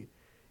E.T.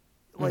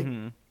 Like,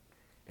 and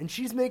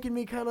she's making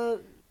me kind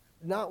of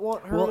not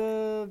want her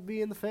to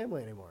be in the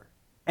family anymore.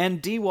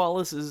 And Dee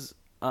Wallace is,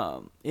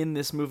 in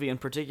this movie in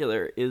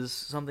particular, is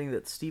something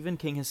that Stephen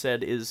King has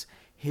said is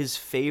his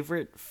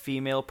favorite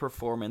female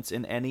performance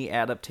in any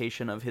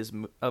adaptation of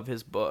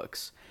his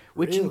books,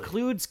 which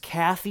includes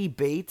Kathy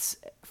Bates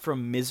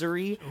from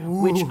Misery,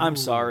 which, I'm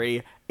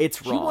sorry,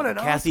 it's wrong. Won an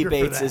Kathy Oscar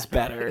Bates for is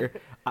better.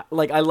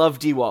 I love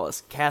Dee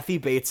Wallace. Kathy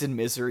Bates in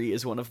Misery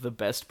is one of the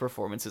best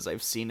performances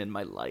I've seen in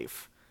my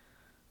life.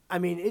 I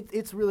mean,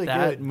 it's really good.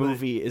 That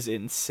movie is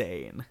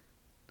insane.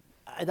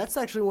 That's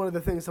actually one of the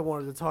things I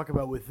wanted to talk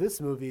about with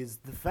this movie is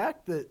the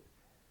fact that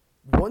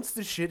once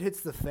the shit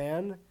hits the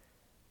fan,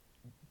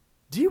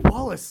 Dee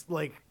Wallace,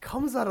 like,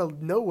 comes out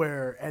of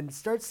nowhere and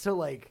starts to,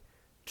 like,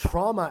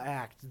 trauma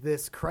act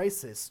this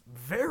crisis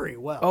very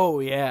well. Oh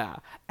yeah,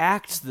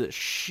 acts the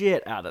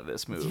shit out of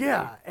this movie.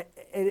 Yeah,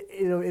 and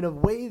in a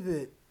way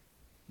that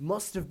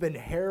must have been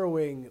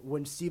harrowing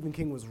when Stephen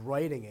King was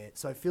writing it.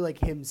 So I feel like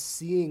him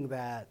seeing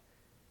that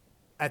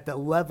at the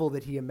level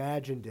that he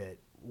imagined it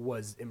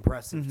was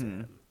impressive to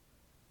him.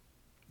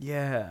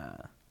 Yeah.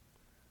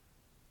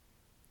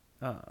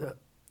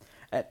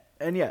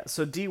 And yeah,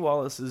 so Dee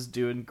Wallace is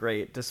doing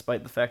great,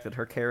 despite the fact that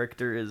her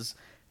character is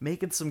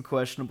making some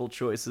questionable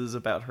choices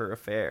about her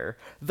affair.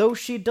 Though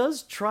she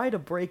does try to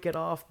break it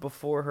off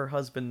before her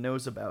husband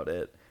knows about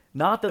it.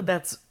 Not that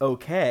that's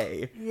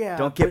okay. Yeah,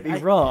 don't get me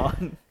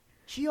wrong.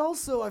 She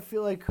also, I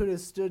feel like, could have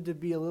stood to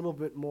be a little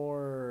bit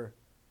more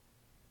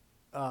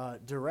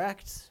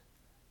direct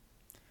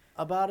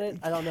about it.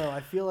 I don't know.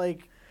 I feel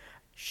like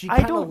she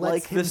kind of don't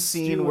like the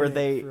scene where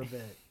they. For a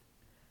bit.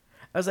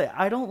 I was like,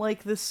 I don't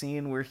like the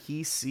scene where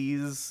he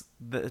sees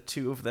the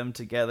two of them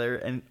together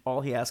and all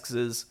he asks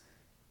is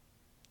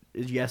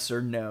yes or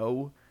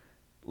no.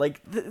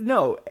 Like,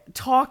 no,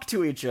 talk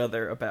to each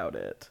other about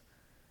it.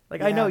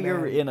 Like, yeah, I know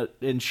you're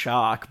in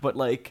shock, but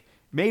like,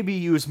 maybe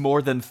use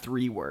more than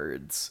 3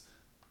 words.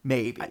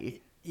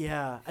 Maybe.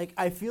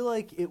 I feel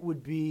like it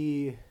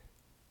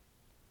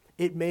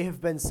may have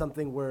been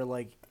something where,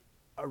 like,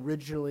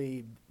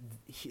 originally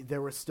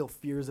there were still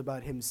fears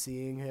about him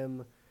seeing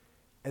him,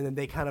 and then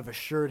they kind of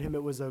assured him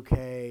it was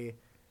okay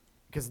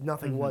because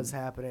nothing was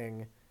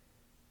happening.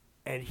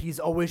 And he's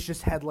always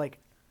just had, like,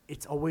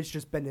 it's always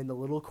just been in the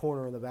little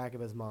corner in the back of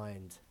his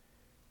mind.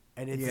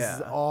 And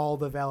it's all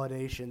the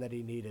validation that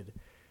he needed.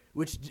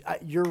 Which,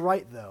 you're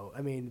right, though. I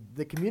mean,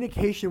 the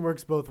communication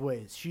works both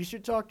ways. She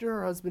should talk to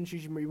her husband. She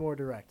should be more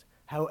direct.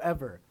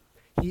 However,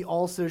 he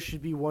also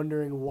should be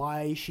wondering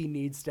why she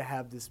needs to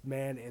have this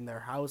man in their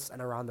house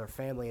and around their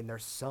family and their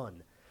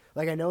son.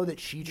 Like, I know that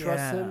she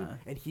trusts him,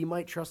 and he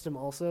might trust him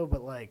also,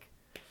 but, like,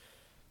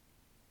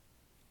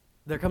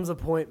 there comes a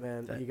point,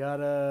 man. You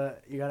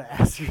gotta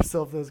ask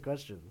yourself those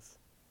questions.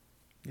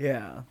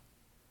 Yeah.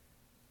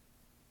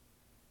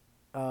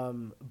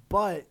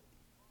 But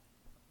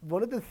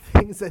one of the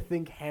things I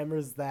think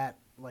hammers that,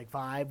 like,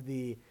 vibe,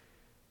 the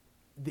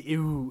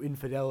ew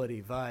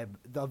infidelity vibe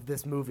of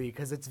this movie,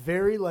 because it's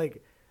very,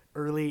 like,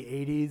 early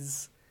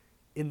 80s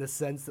in the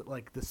sense that,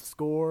 like, the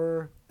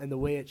score and the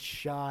way it's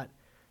shot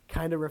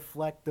kind of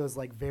reflect those,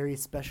 like, very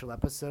special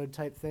episode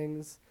type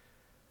things.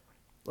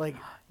 Like,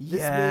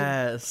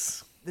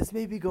 this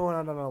may be going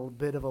on a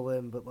bit of a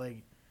limb, but,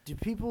 like, do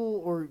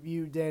people, or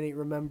you, Danny,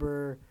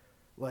 remember,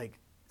 like,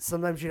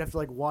 sometimes you'd have to,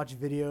 like, watch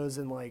videos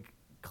in, like,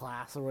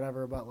 class or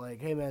whatever about, like,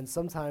 hey, man,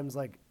 sometimes,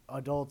 like,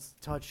 adults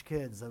touch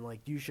kids, and,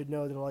 like, you should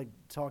know to, like,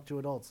 talk to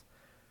adults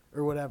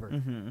or whatever.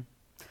 Mm-hmm.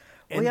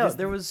 Well, yeah,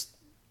 there was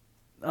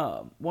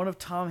one of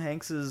Tom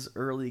Hanks's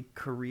early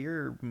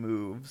career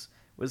moves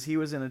was he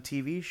was in a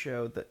TV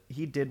show that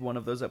he did one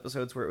of those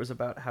episodes where it was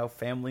about how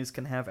families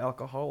can have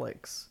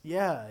alcoholics.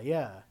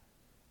 Yeah.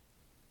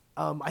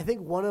 I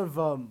think one of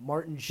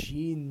Martin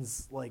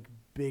Sheen's, like,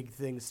 big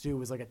things too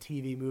was, like, a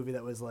TV movie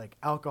that was like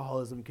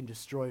alcoholism can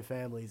destroy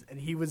families, and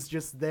he was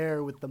just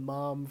there with the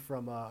mom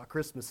from A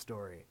Christmas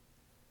Story.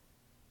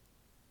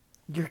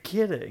 You're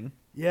kidding?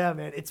 Yeah,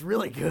 man, it's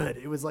really good.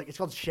 It was like, it's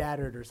called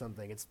Shattered or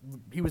something.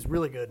 He was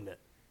really good in it.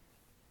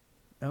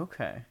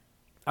 Okay.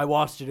 I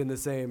watched it in the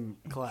same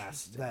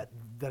class that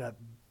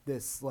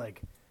this,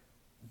 like,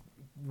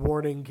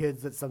 warning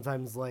kids that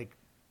sometimes, like,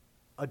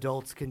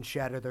 adults can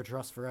shatter their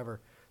trust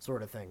forever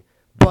sort of thing.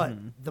 But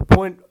the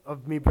point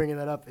of me bringing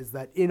that up is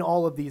that in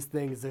all of these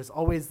things, there's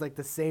always, like,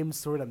 the same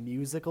sort of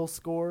musical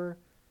score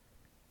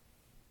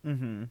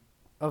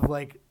of,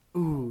 like,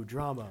 ooh,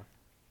 drama.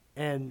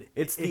 And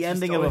it's the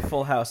ending of a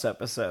Full House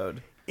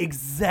episode.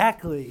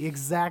 Exactly.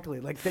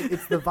 Like,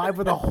 it's the vibe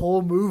of the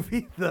whole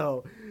movie,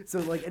 though. So,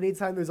 like,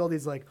 anytime there's all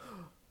these, like,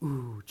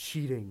 ooh,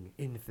 cheating,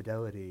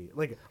 infidelity,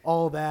 like,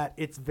 all that,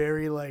 it's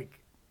very, like,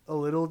 a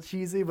little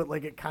cheesy, but,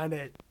 like, it kind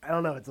of, I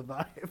don't know, it's a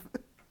vibe.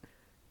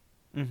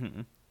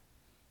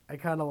 I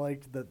kind of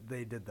liked that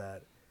they did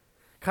that.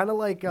 Kind of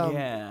like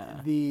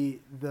the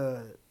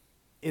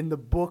in the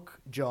book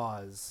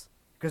Jaws,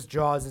 because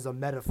Jaws is a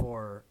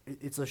metaphor.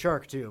 It's a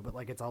shark too, but,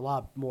 like, it's a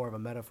lot more of a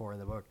metaphor in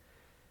the book.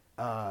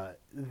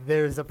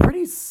 There's a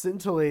pretty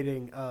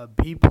scintillating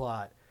B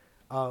plot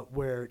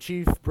where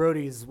Chief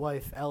Brody's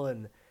wife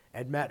Ellen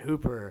and Matt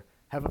Hooper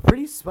have a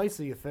pretty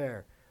spicy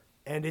affair,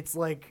 and it's,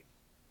 like,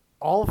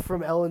 all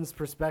from Ellen's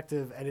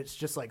perspective, and it's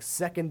just, like,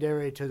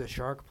 secondary to the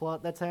shark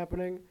plot that's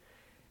happening.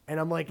 And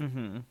I'm like,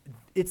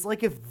 it's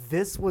like if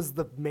this was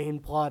the main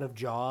plot of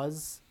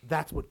Jaws,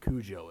 that's what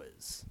Cujo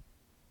is.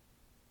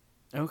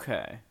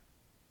 Okay.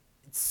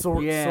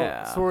 Sort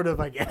of,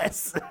 I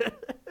guess.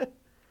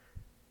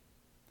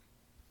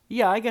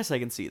 Yeah, I guess I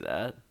can see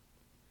that.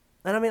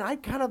 And I mean, I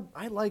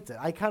liked it.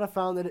 I kind of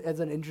found it as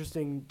an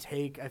interesting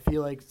take. I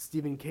feel like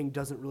Stephen King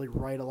doesn't really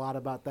write a lot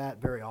about that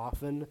very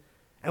often.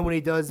 And when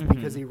he does,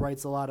 because he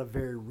writes a lot of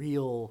very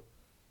real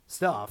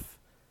stuff,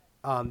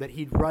 that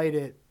he'd write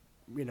it,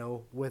 you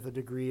know, with a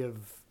degree of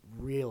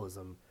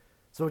realism.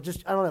 So I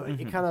don't know.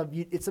 It kind of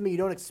it's something you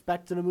don't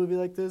expect in a movie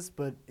like this,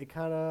 but it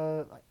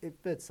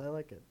fits. I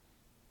like it.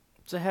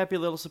 It's a happy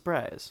little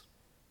surprise.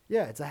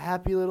 Yeah, it's a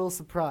happy little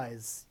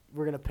surprise.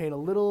 We're gonna paint a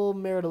little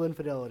marital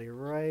infidelity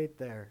right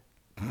there.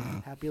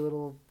 Happy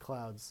little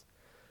clouds.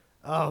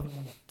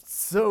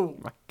 So Oh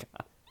my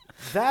God.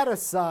 that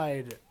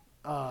aside,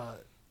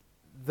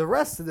 the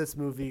rest of this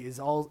movie is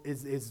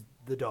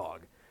the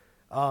dog.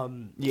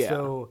 Yeah.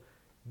 So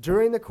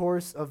during the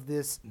course of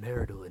this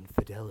marital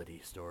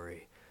infidelity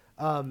story,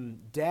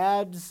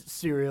 Dad's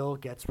cereal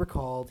gets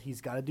recalled.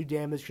 He's got to do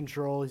damage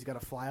control. He's got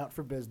to fly out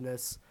for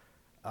business.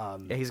 Yeah,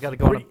 he's got to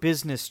go on a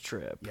business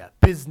trip. Yeah,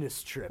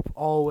 business trip.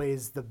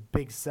 Always the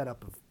big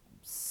setup of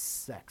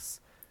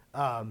sex.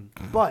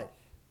 But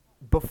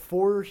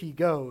before he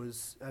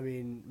goes, I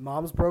mean,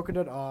 Mom's broken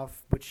it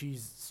off, but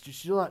she's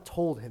not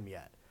told him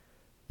yet.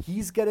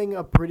 He's getting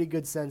a pretty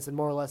good sense and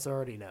more or less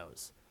already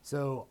knows.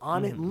 So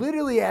on it,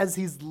 literally as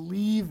he's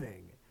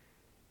leaving,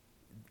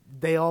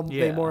 they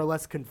more or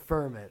less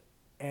confirm it.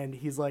 And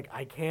he's like,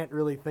 I can't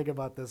really think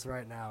about this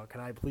right now. Can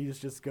I please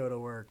just go to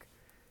work?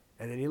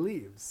 And then he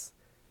leaves.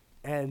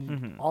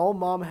 And all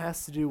Mom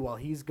has to do while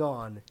he's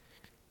gone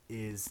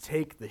is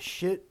take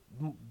the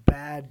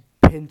bad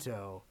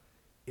Pinto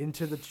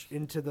into the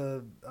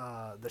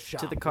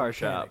shop, To the car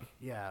shop.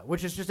 Yeah,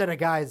 which is just at a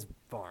guy's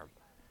farm.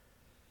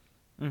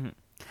 I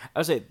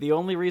would say the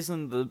only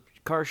reason the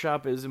car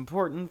shop is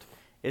important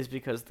is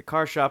because the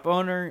car shop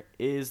owner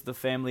is the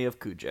family of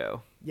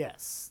Cujo.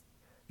 Yes.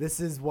 This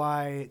is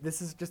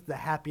just the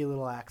happy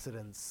little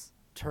accidents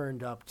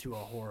turned up to a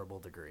horrible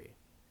degree.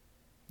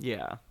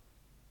 Yeah.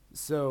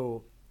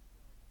 So,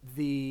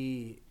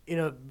 in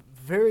a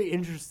very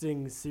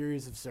interesting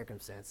series of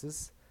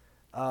circumstances,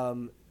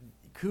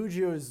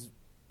 Cujo's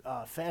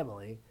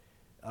family,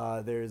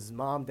 there's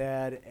Mom,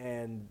 Dad,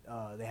 and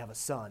they have a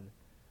son.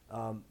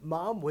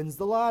 Mom wins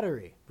the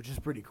lottery, which is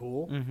pretty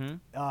cool.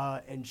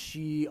 And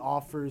she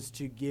offers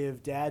to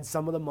give Dad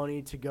some of the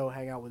money to go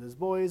hang out with his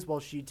boys while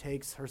she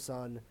takes her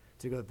son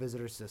to go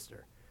visit her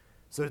sister.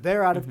 So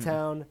they're out of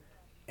town,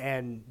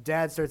 and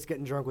Dad starts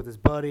getting drunk with his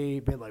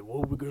buddy, being like,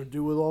 what are we going to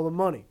do with all the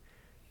money?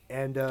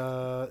 And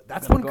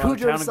that's when Cujo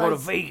decides... go to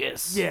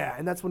Vegas. Yeah,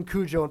 and that's when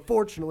Cujo,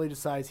 unfortunately,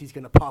 decides he's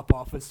going to pop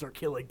off and start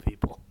killing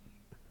people.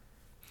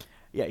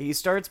 Yeah, he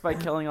starts by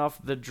killing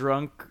off the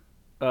drunk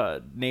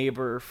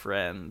neighbor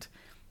friend,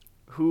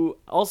 who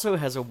also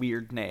has a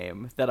weird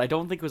name that I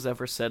don't think was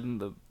ever said in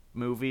the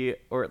movie,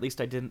 or at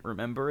least I didn't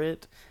remember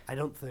it. I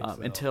don't think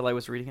so. Until I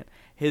was reading it.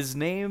 His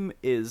name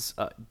is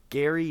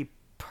Gary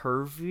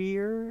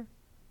Purvier.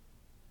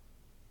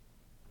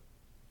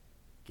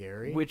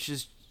 Gary? Which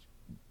is...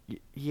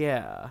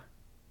 Yeah. What's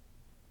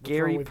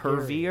Gary wrong with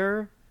Purvier?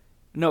 Gary?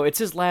 No, it's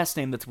his last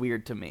name that's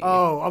weird to me.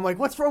 Oh, I'm like,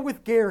 what's wrong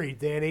with Gary,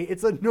 Danny?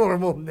 It's a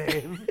normal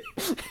name.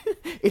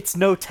 It's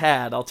no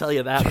Tad, I'll tell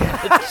you that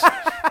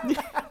much.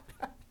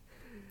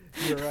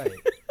 You're right.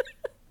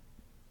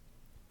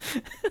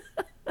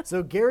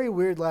 So Gary,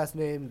 weird last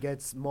name,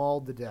 gets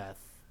mauled to death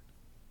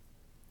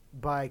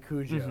by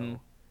Cujo.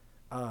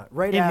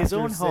 Right in after his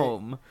own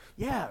home.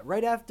 Yeah,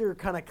 right after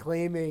kind of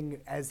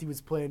claiming as he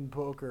was playing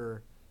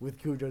poker with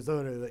Cujo's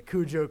owner that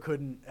Cujo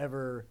couldn't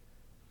ever,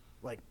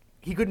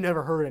 he couldn't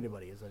ever hurt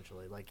anybody,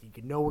 essentially.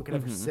 No one could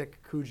ever sick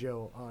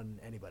Cujo on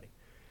anybody.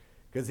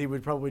 Because he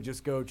would probably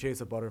just go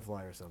chase a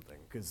butterfly or something.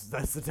 Because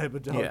that's the type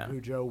of dog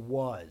Cujo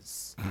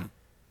was.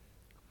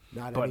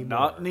 Not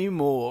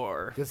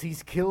anymore. Because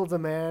he's killed a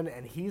man,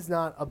 and he's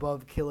not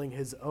above killing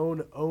his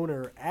own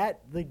owner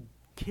at the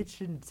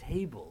kitchen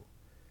table.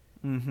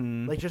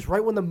 Just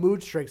right when the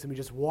mood strikes him, he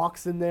just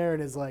walks in there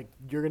and is like,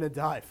 you're going to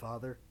die,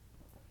 father.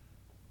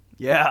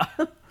 Yeah.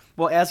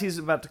 Well, as he's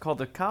about to call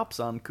the cops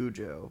on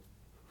Cujo.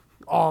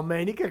 Oh,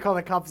 man, he could call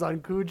the cops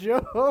on Cujo.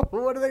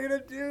 What are they going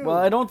to do? Well,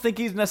 I don't think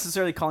he's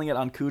necessarily calling it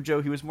on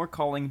Cujo. He was more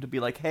calling to be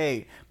like,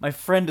 hey, my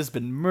friend has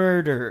been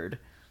murdered.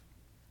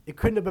 It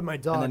couldn't have been my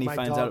dog. And then he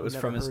finds out it was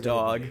from his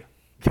dog.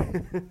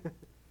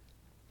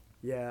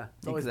 Yeah.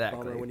 It's always a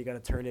bummer when you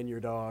got to turn in your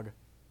dog.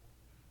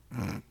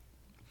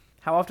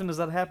 How often does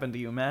that happen to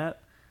you,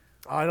 Matt?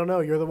 I don't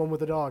know. You're the one with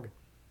the dog.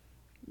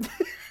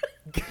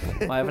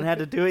 Well, I haven't had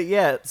to do it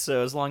yet,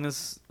 so as long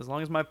as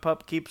my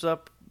pup keeps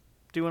up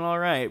doing all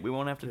right, we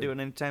won't have to do it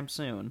anytime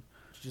soon.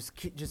 Just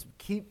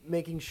keep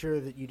making sure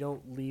that you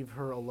don't leave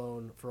her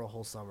alone for a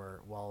whole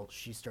summer while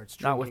she starts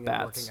drinking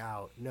and working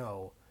out.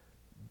 No,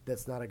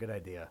 that's not a good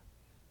idea.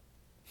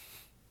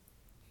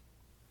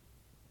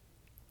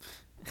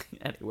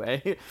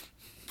 Anyway.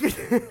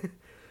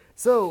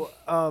 So,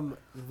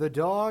 the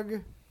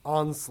dog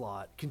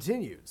onslaught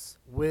continues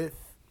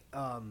with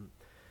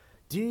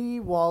Dee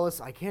Wallace.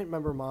 I can't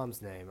remember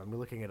Mom's name. I'm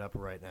looking it up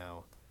right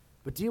now.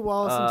 But Dee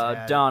Wallace and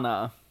Tad.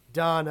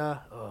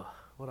 Donna. Ugh,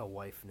 what a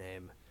wife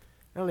name.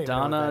 I don't even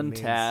Donna know what that and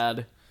means.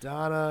 Tad.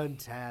 Donna and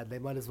Tad. They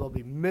might as well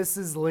be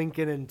Mrs.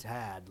 Lincoln and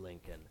Tad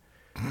Lincoln.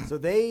 So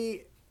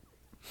they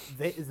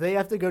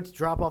have to go to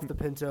drop off the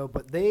Pinto,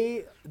 but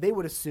they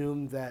would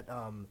assume that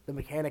the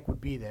mechanic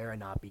would be there and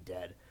not be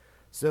dead.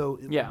 So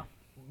yeah,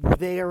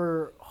 they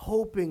are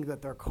hoping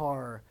that their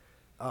car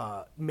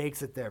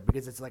makes it there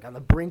because it's like on the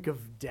brink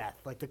of death.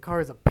 Like the car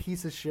is a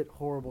piece of shit,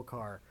 horrible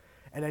car.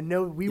 And I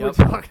know we were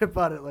talking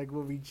about it like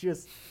when we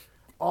just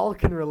all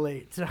can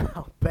relate to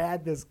how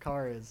bad this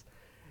car is.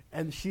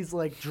 And she's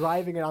like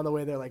driving it on the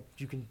way there like,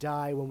 you can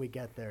die when we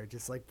get there.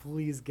 Just like,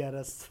 please get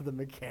us to the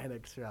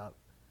mechanic shop.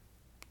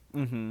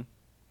 Mm-hmm.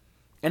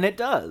 And it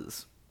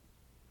does.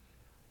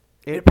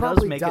 It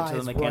does make it to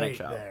the mechanic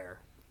shop. There.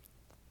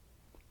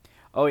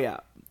 Oh, yeah.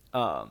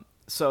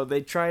 So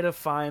they try to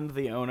find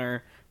the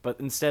owner, but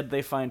instead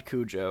they find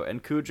Cujo,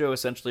 and Cujo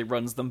essentially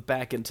runs them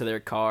back into their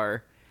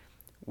car,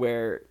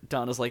 where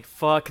Donna's like,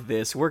 fuck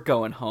this, we're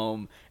going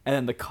home, and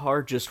then the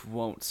car just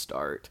won't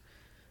start.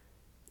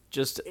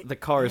 Just the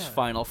car's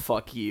final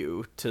fuck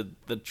you to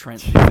the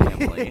Trent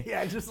family.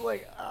 Yeah, just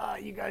like,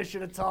 you guys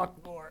should have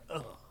talked more.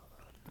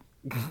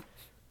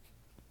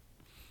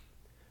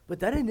 But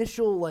that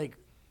initial, like,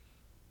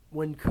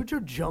 when Cujo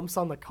jumps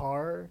on the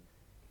car,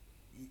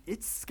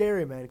 it's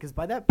scary, man, because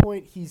by that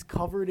point, he's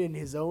covered in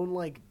his own,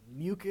 like,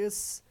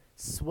 mucus,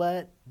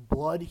 sweat,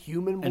 blood,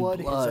 human blood,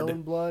 his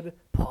own blood,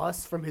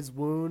 pus from his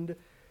wound.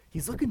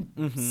 He's looking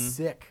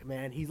sick,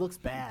 man. He looks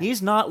bad.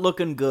 He's not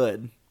looking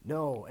good.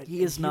 No.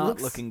 He is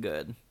not looking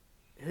good.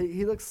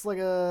 He looks like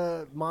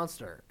a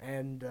monster.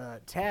 And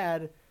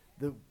Tad,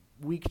 the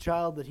weak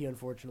child that he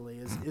unfortunately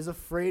is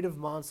afraid of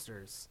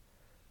monsters.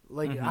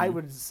 Like I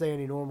would say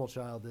any normal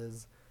child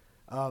is.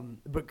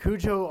 But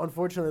Cujo,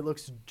 unfortunately,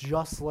 looks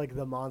just like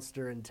the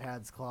monster in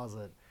Tad's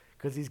closet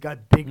because he's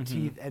got big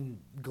teeth and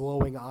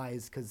glowing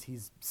eyes because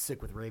he's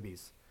sick with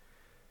rabies.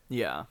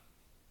 Yeah.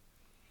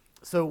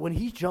 So when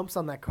he jumps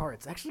on that car,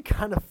 it's actually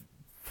kind of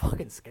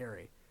fucking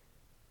scary.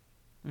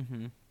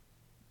 Mm-hmm.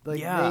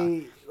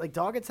 Like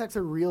dog attacks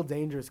are real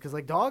dangerous because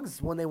like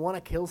dogs, when they want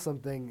to kill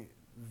something,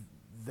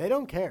 they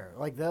don't care.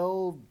 Like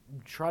they'll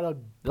try to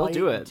bite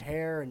and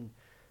tear and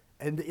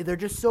they're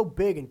just so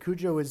big, and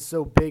Cujo is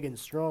so big and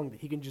strong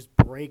that he can just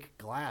break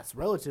glass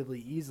relatively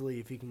easily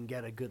if he can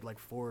get a good like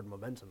forward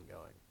momentum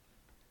going.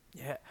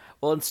 Yeah.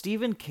 Well, and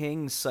Stephen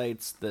King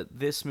cites that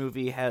this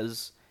movie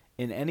has,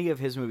 in any of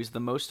his movies,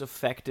 the most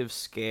effective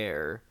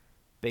scare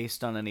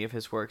based on any of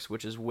his works,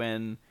 which is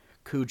when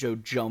Cujo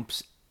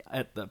jumps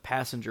at the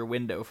passenger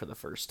window for the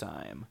first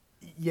time.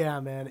 Yeah,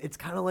 man. It's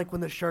kind of like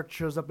when the shark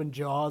shows up in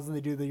Jaws and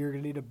they do the "you're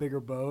gonna need a bigger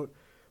boat,"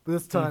 but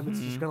this time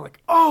it's just kind of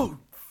like, oh,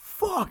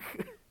 fuck.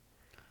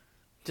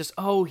 Just,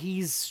 oh,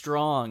 he's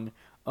strong.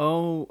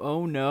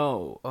 Oh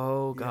no.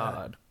 Oh,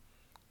 God.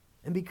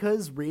 Yeah. And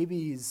because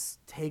rabies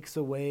takes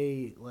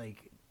away,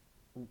 like,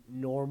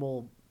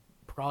 normal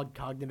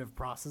cognitive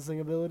processing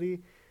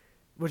ability,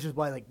 which is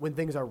why, like, when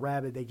things are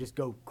rabid, they just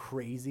go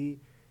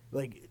crazy.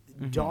 Like,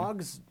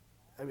 dogs,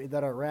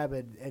 that are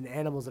rabid, and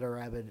animals that are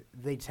rabid,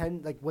 they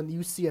tend, like, when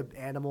you see an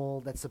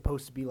animal that's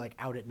supposed to be, like,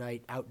 out at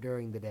night, out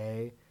during the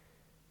day,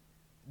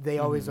 they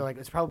always are like,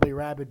 it's probably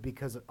rabid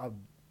because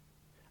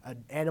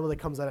an animal that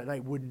comes out at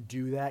night wouldn't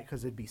do that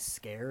because it'd be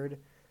scared.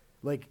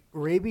 Like,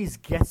 rabies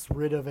gets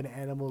rid of an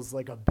animal's,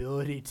 like,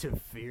 ability to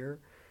fear.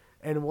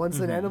 And once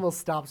an animal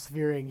stops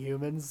fearing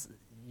humans,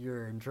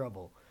 you're in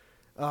trouble.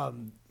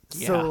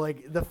 So,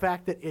 like, the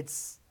fact that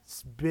it's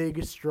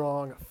big,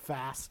 strong,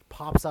 fast,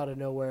 pops out of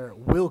nowhere,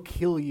 will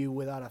kill you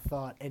without a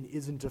thought, and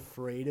isn't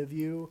afraid of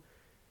you,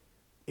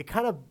 it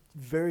kind of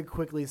very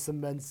quickly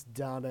cements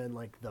Donna in,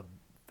 like,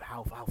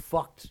 how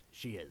fucked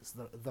she is.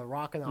 The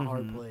rock and the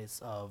hard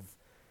place of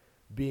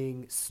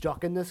being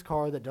stuck in this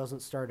car that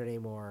doesn't start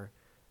anymore.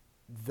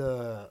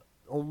 The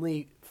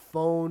only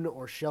phone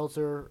or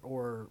shelter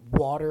or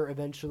water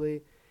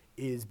eventually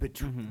is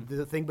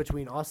the thing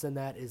between us and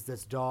that is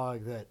this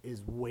dog that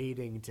is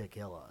waiting to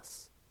kill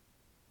us.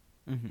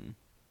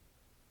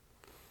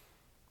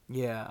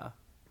 Yeah.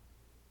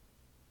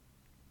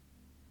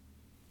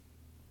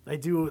 I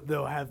do,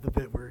 though, have the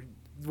bit where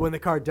when the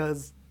car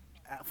does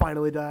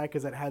finally die,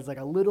 because it has like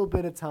a little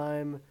bit of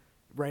time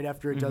right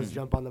after it does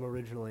jump on them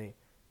originally,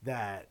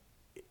 that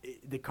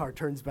the car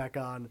turns back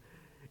on,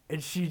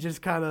 and she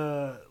just kind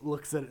of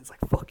looks at it. It's like,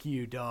 fuck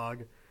you,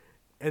 dog.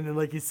 And then,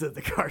 like you said,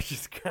 the car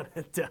just kind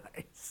of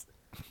dies.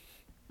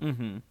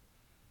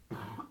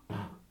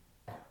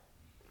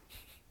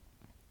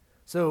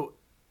 So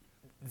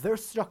they're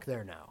stuck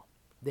there now.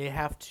 They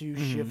have to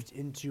shift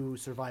into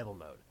survival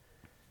mode.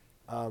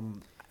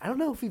 I don't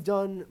know if we've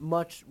done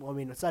much. Well, I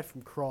mean, aside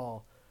from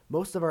Crawl,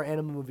 most of our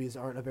animal movies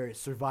aren't a very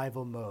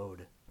survival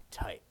mode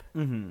type.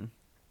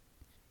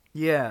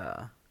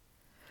 Yeah.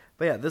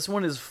 But yeah, this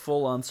one is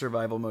full on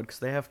survival mode because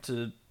they have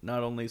to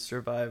not only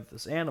survive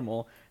this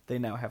animal, they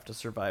now have to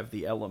survive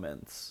the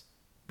elements.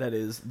 That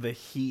is the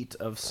heat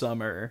of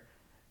summer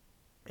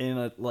in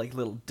a like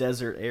little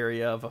desert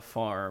area of a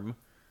farm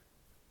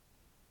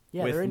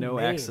with no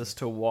access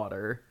to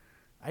water.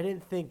 I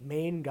didn't think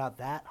Maine got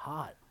that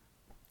hot.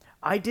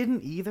 I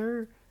didn't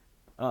either.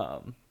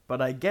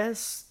 But I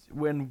guess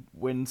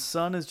when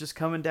sun is just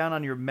coming down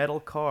on your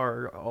metal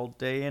car all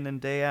day in and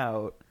day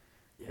out,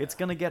 it's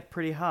going to get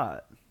pretty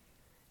hot.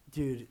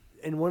 Dude,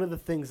 and one of the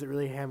things that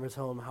really hammers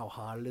home how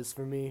hot it is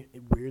for me,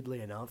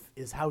 weirdly enough,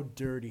 is how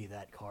dirty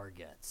that car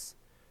gets.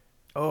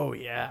 Oh,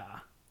 yeah.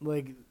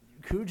 Like,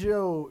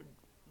 Cujo,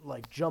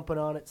 like, jumping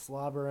on it,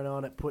 slobbering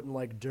on it, putting,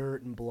 like,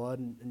 dirt and blood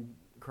and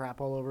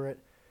crap all over it.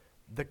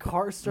 The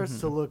car starts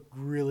to look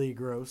really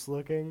gross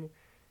looking,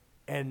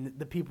 and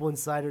the people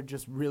inside are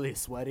just really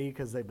sweaty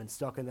because they've been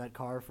stuck in that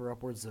car for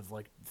upwards of,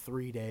 like,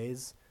 3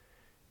 days.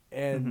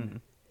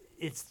 And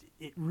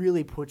it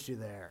really puts you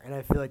there. And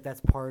I feel like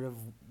that's part of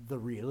the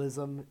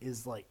realism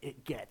is, like,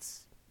 it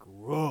gets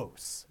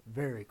gross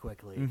very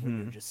quickly when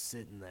you're just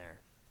sitting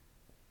there.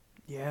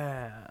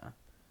 Yeah.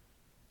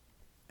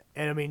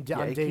 And I mean,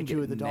 on it day can 2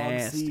 get of the dog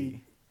nasty.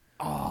 seed,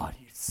 dude,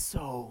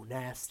 so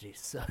nasty,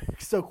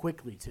 so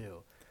quickly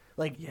too.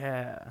 Like,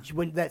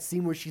 when that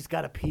scene where she's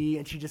got to pee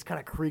and she just kind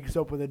of creaks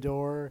open the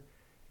door,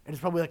 and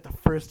it's probably like the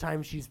first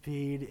time she's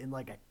peed in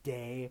like a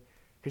day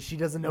because she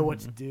doesn't know what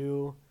to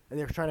do, and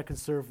they're trying to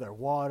conserve their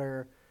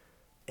water.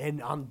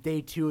 And on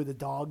day 2 of the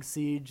dog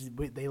siege,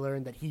 they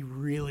learn that he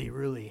really,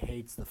 really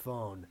hates the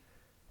phone.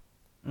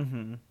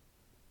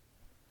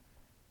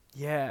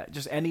 Yeah,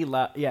 just any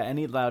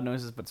loud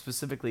noises, but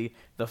specifically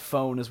the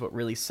phone is what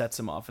really sets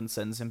him off and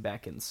sends him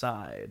back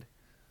inside.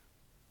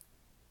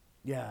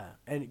 Yeah,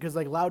 and because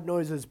like loud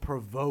noises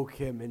provoke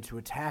him into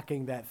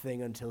attacking that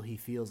thing until he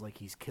feels like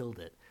he's killed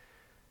it.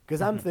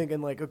 Because I'm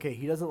thinking like, okay,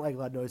 he doesn't like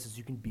loud noises.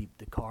 You can beep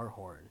the car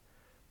horn,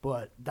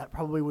 but that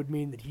probably would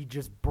mean that he'd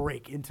just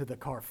break into the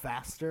car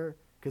faster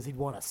because he'd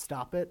want to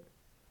stop it.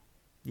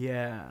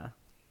 Yeah.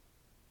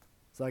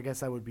 So I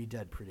guess I would be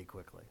dead pretty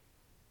quickly.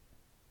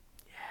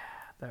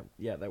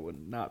 That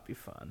would not be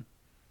fun.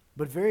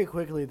 But very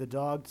quickly, the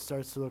dog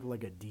starts to look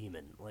like a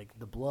demon. Like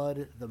the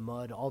blood, the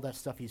mud, all that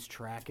stuff he's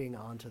tracking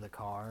onto the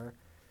car.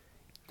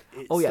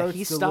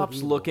 He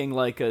stops looking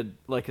like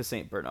a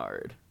Saint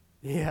Bernard.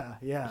 Yeah.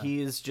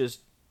 He is just,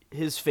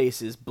 his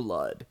face is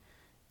blood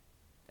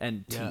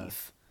and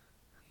teeth.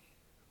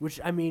 Which,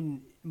 I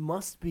mean,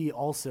 must be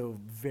also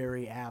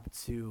very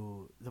apt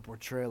to the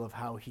portrayal of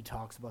how he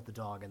talks about the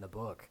dog in the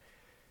book.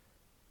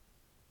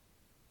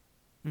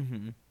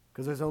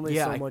 Because there's only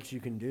so much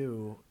you can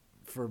do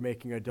for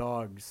making a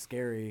dog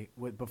scary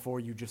before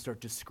you just start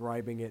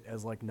describing it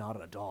as, like,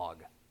 not a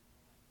dog.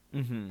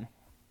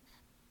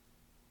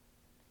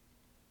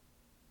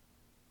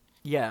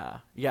 Yeah,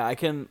 I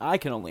can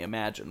only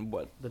imagine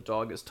what the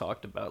dog is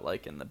talked about,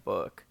 like, in the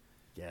book.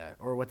 Yeah,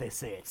 or what they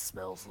say it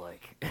smells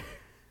like.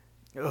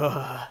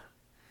 Ugh.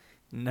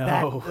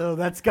 No.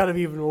 That's gotta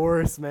be even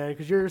worse, man,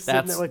 because you're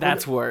sitting there, like...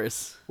 That's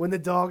worse. When the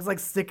dog's, like,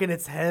 sticking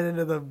its head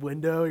into the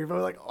window, you're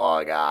probably like, oh,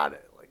 my God,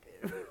 like,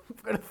 I'm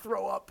gonna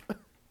throw up.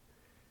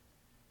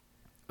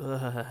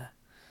 Ugh.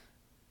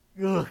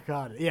 Oh,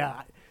 God,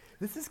 yeah.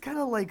 This is kind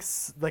of like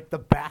the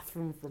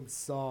bathroom from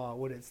Saw,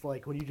 when it's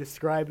like, when you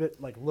describe it,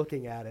 like,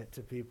 looking at it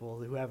to people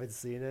who haven't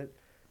seen it,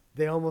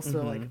 they almost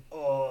are like,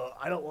 oh,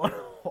 I don't want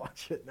to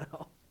watch it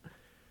now.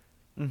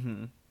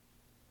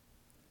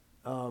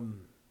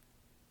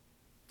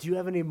 Do you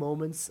have any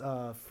moments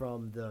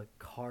from the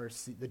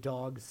the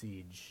dog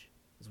siege,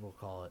 as we'll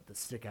call it, that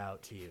stick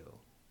out to you?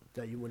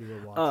 That you, when you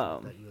were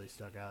watching, that really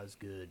stuck out as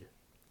good?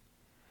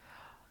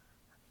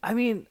 I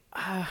mean,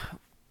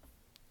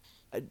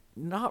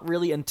 not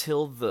really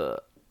until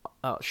the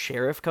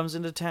sheriff comes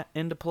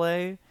into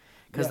play,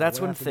 because that's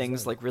when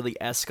things like really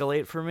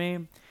escalate for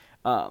me.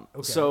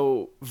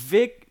 So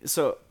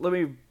let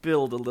me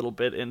build a little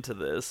bit into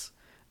this.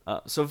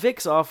 So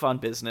Vic's off on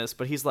business,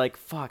 but he's like,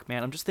 fuck,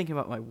 man, I'm just thinking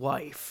about my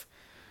wife.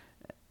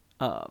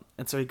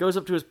 And so he goes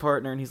up to his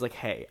partner and he's like,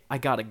 hey, I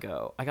gotta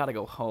go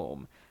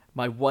home.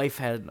 My wife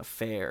had an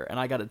affair and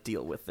I gotta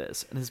deal with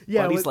this. And his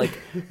buddy's like,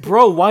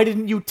 bro, why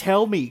didn't you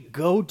tell me?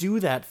 Go do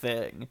that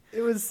thing.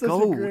 It was such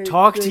a great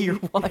talk thing. to your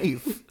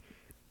wife.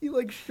 He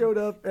like showed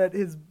up at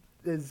his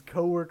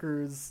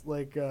coworkers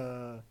like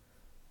other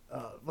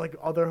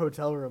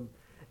hotel room.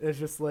 And it's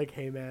just like,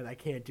 hey, man, I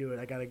can't do it.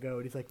 I got to go.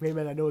 And he's like, hey,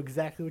 man, I know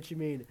exactly what you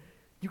mean.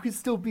 You can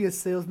still be a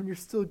salesman. You're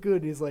still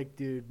good. And he's like,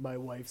 dude, my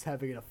wife's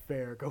having an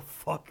affair. Go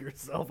fuck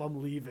yourself.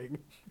 I'm leaving.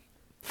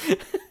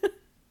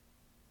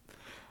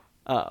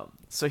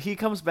 So he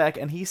comes back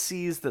and he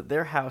sees that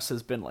their house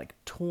has been, like,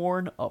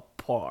 torn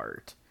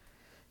apart.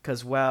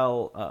 Because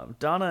while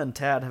Donna and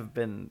Tad have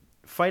been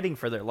fighting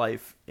for their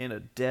life in a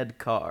dead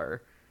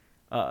car,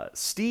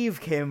 Steve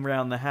came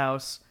around the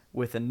house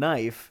with a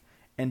knife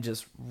and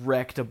just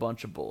wrecked a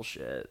bunch of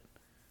bullshit.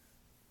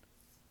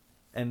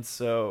 And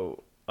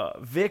so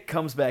Vic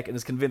comes back and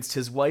is convinced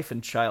his wife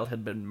and child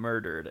had been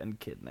murdered and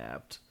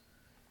kidnapped.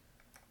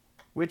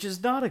 Which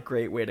is not a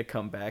great way to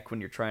come back when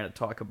you're trying to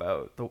talk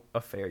about the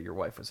affair your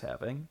wife was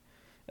having.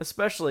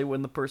 Especially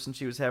when the person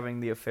she was having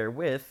the affair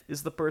with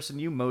is the person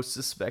you most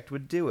suspect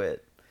would do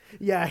it.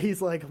 Yeah,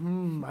 he's like,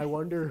 I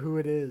wonder who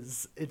it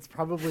is. It's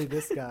probably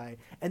this guy.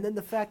 And then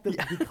the fact that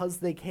because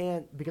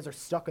they're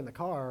stuck in the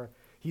car,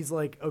 he's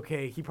like,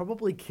 okay, he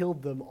probably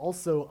killed them.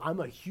 Also, I'm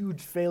a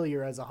huge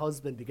failure as a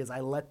husband because I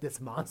let this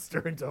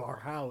monster into our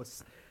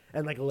house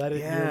and like let it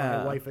near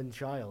my wife and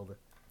child.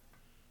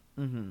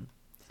 And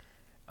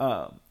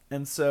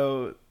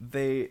so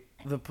the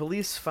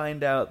police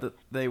find out that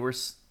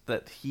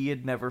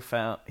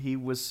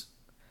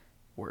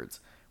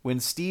When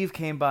Steve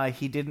came by,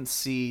 he didn't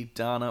see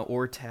Donna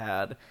or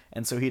Tad,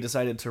 and so he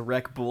decided to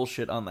wreck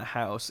bullshit on the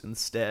house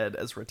instead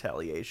as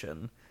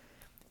retaliation.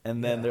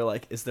 And then they're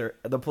like,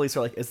 the police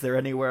are like, is there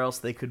anywhere else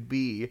they could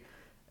be?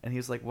 And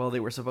he's like, well, they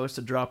were supposed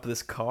to drop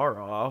this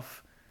car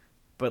off,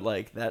 but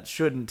like that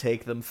shouldn't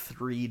take them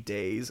 3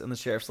 days. And the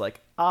sheriff's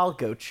like, I'll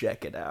go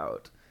check it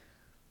out.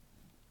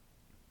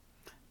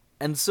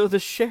 And so the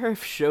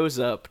sheriff shows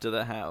up to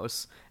the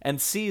house and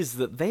sees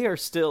that they are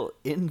still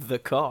in the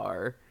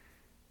car.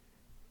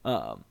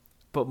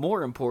 But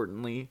more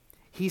importantly,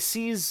 he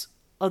sees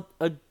a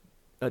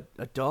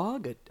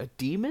dog, a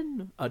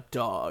demon, a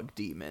dog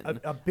demon,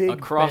 a big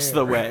across bear.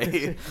 the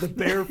way. The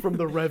bear from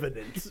The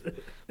Revenant.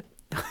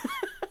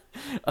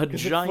 A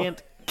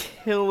giant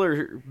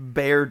killer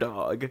bear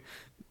dog.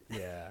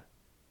 Yeah.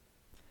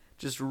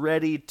 Just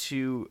ready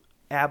to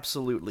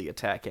absolutely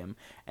attack him.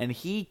 And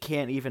he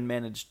can't even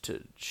manage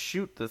to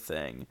shoot the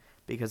thing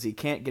because he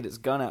can't get his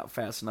gun out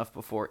fast enough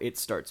before it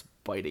starts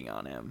biting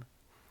on him.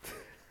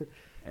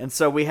 And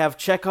so we have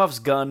Chekhov's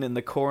gun in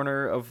the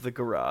corner of the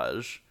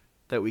garage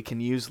that we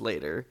can use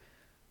later.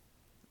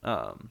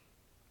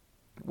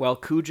 While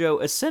Cujo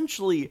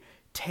essentially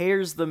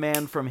tears the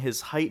man from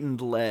his heightened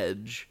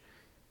ledge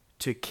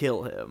to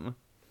kill him.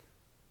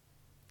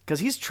 Because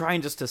he's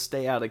trying just to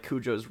stay out of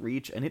Cujo's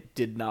reach, and it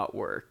did not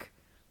work.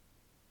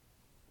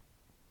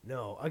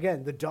 No,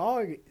 again,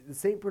 the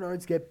St.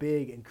 Bernards get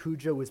big, and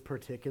Cujo is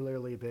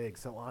particularly big.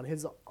 So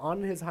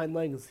on his hind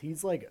legs,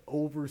 he's like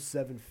over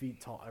 7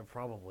 feet tall,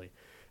 probably.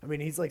 I mean,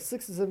 he's like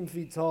 6 to 7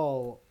 feet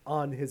tall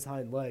on his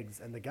hind legs,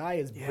 and the guy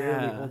is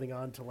barely holding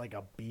on to like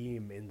a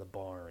beam in the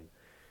barn.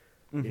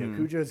 Mm-hmm. You know,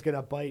 Cujo's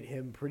gonna bite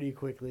him pretty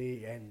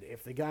quickly, and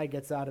if the guy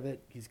gets out of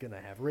it, he's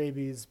gonna have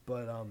rabies.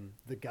 But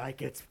the guy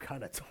gets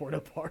kind of torn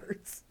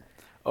apart.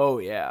 Oh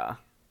yeah.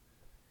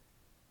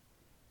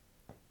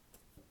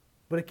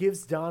 But it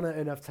gives Donna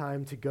enough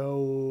time to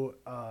go.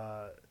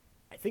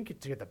 I think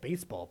to get the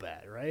baseball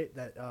bat, right?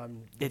 That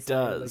it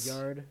does. In the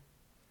yard.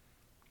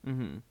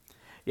 Mm-hmm.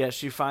 Yeah,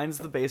 she finds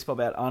the baseball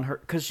bat on her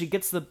because she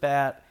gets the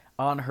bat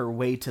on her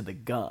way to the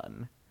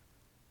gun.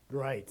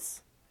 Right.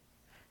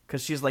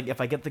 Because she's like, if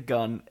I get the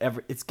gun,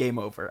 it's game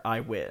over. I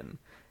win.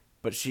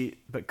 But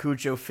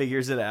Cujo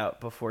figures it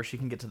out before she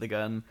can get to the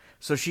gun,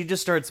 so she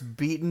just starts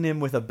beating him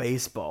with a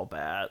baseball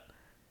bat.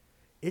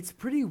 It's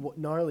pretty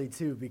gnarly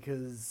too,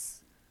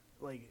 because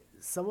like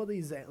some of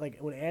these, like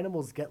when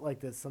animals get like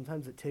this,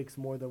 sometimes it takes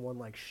more than one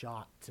like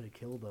shot to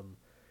kill them,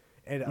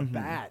 and a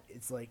bat,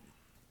 it's like.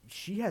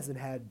 She hasn't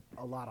had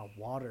a lot of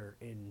water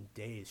in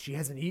days. She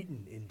hasn't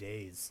eaten in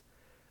days.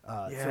 So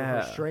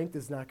her strength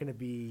is not going to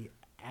be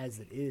as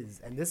it is.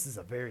 And this is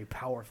a very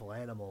powerful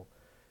animal.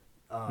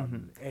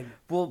 And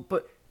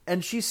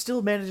she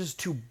still manages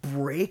to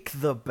break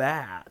the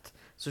bat.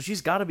 So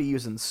she's got to be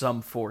using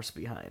some force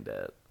behind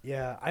it.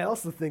 Yeah, I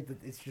also think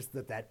that it's just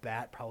that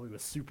bat probably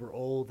was super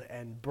old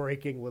and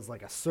breaking was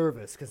like a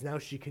service because now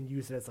she can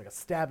use it as like a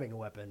stabbing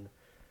weapon.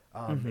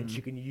 And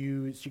she can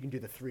do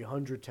the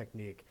 300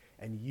 technique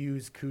and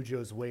use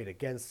Cujo's weight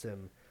against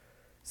him.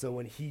 So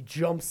when he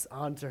jumps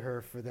onto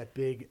her for that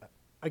big,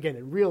 again,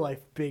 in real life,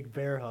 big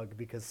bear hug,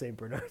 because St.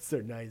 Bernards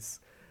are nice,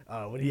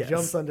 when he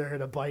jumps under her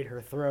to bite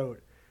her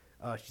throat,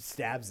 she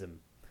stabs him.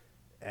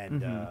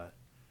 And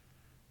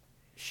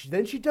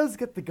then she does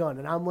get the gun.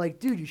 And I'm like,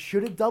 dude, you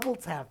should have double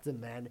tapped him,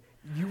 man.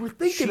 You were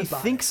thinking about it.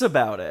 She thinks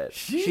about it.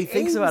 She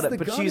thinks about it,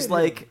 but she's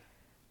like...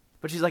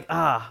 But she's like,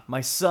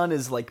 my son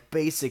is like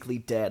basically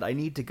dead. I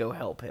need to go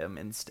help him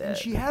instead. And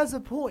she has a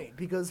point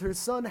because her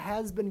son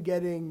has been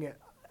getting,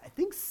 I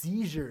think,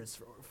 seizures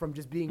from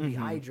just being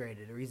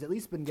dehydrated, or he's at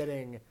least been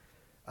getting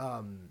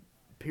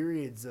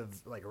periods of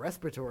like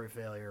respiratory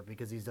failure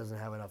because he doesn't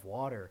have enough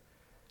water.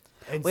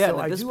 And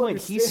at this point,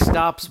 he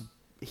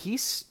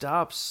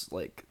stops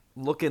like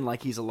looking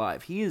like he's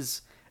alive. He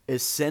is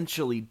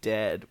essentially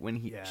dead when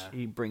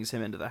he brings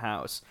him into the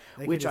house,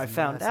 which I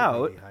found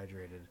out.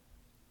 Dehydrated.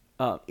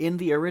 In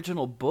the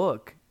original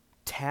book,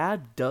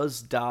 Tad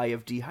does die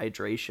of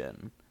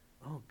dehydration.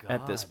 Oh, God.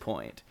 At this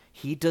point.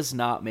 He does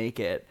not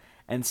make it.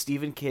 And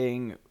Stephen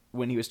King,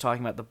 when he was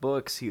talking about the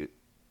books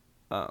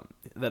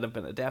that have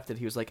been adapted,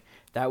 he was like,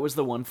 that was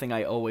the one thing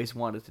I always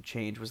wanted to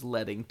change, was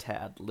letting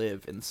Tad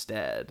live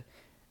instead.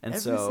 And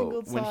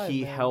when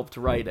he helped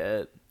write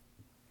it,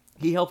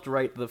 he helped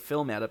write the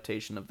film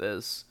adaptation of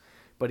this,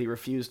 but he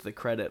refused the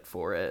credit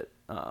for it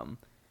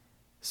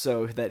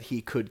so that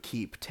he could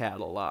keep Tad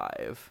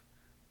alive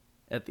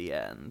at the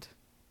end.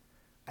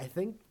 I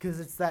think because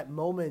it's that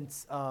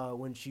moment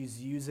when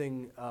she's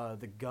using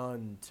the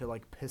gun to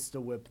like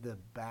pistol whip the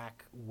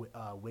back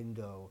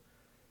window.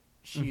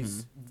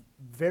 She's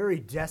very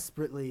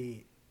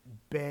desperately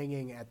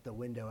banging at the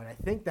window, and I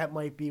think that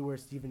might be where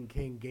Stephen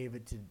King gave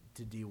it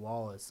to Dee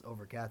Wallace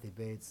over Kathy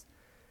Bates,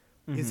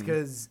 is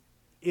because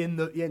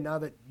now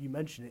that you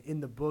mention it, in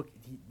the book,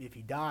 if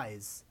he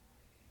dies,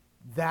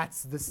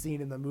 that's the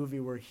scene in the movie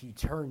where he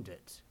turned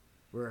it.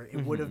 Where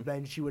it would have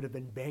been, she would have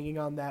been banging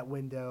on that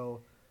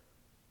window,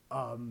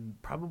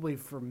 probably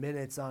for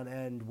minutes on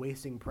end,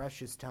 wasting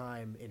precious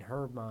time in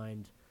her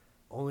mind,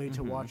 only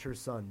to watch her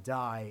son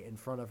die in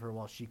front of her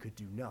while she could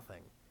do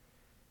nothing.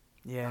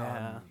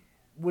 Yeah.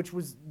 Which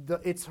was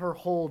it's her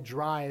whole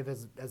drive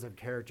as a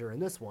character in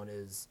this one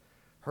is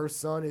her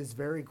son is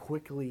very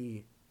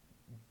quickly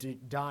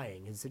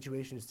dying. His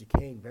situation is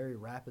decaying very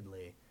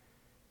rapidly.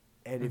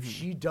 And if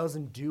she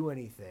doesn't do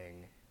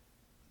anything,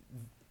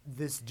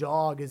 this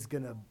dog is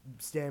going to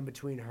stand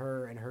between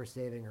her and her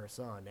saving her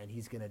son, and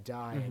he's going to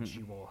die, and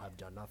she will have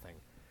done nothing.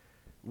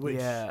 Which,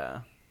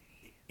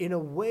 in a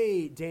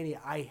way, Danny,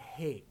 I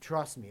hate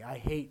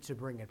to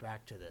bring it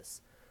back to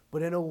this,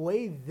 but in a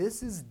way,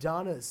 this is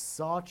Donna's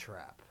saw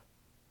trap.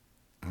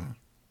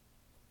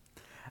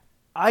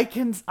 I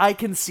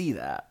can see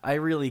that. I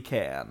really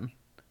can.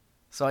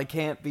 So I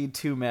can't be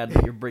too mad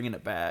that you're bringing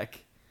it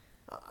back.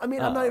 I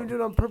mean, I'm not even doing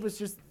it on purpose.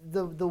 Just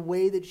the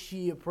way that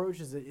she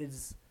approaches it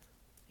is,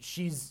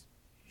 she's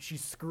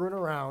screwing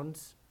around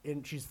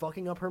and she's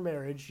fucking up her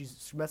marriage.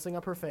 She's messing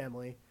up her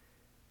family,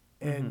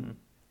 and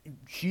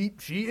she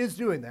is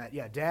doing that.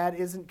 Yeah, Dad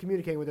isn't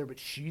communicating with her, but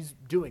she's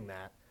doing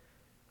that.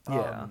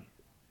 Yeah,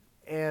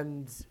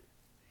 and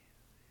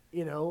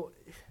you know,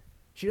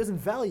 she doesn't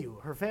value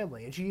her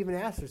family, and she even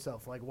asks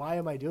herself, like, "Why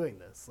am I doing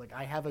this? Like,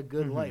 I have a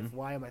good life.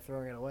 Why am I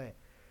throwing it away?"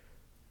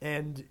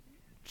 And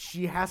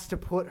she has to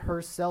put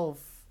herself,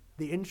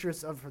 the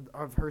interests of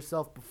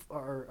herself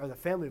or the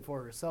family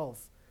before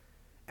herself,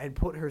 and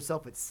put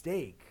herself at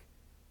stake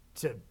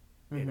to,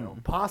 you know,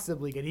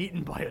 possibly get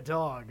eaten by a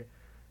dog,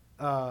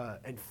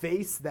 and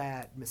face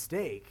that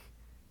mistake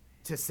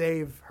to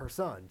save her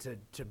son,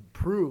 to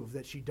prove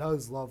that she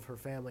does love her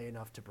family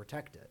enough to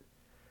protect it.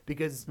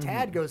 Because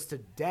Tad goes to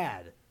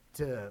Dad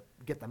to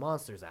get the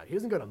monsters out. He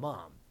doesn't go to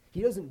Mom.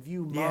 He doesn't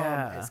view Mom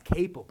as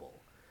capable.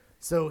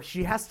 So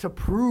she has to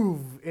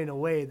prove in a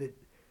way that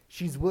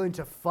she's willing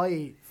to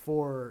fight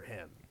for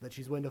him, that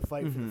she's willing to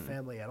fight for the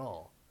family at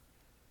all.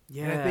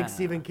 Yeah. And I think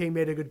Stephen King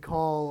made a good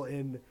call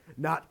in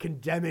not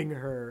condemning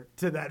her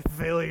to that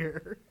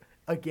failure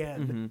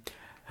again.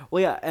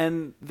 Well, yeah,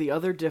 and the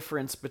other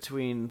difference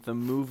between the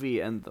movie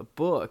and the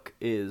book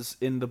is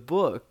in the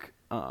book,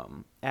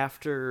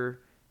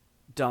 after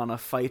Donna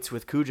fights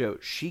with Cujo,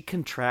 she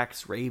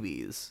contracts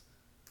rabies.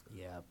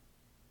 Yeah.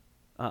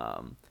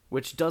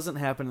 Which doesn't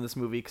happen in this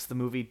movie because the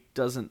movie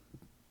doesn't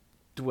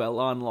dwell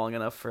on long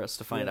enough for us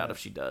to find out if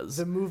she does.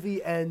 The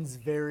movie ends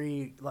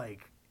very,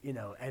 like, you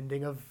know,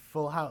 ending of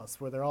Full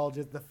House, where they're all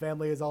just, the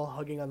family is all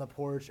hugging on the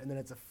porch, and then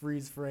it's a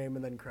freeze frame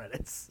and then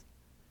credits.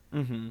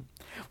 Well,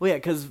 yeah,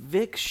 because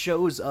Vic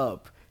shows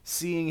up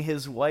seeing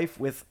his wife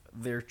with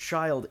their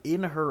child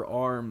in her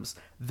arms.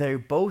 They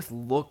both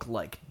look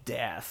like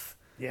death.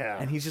 Yeah.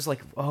 And he's just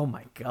like, oh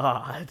my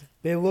God.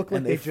 They look like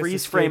and they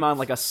freeze frame on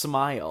like a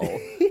smile.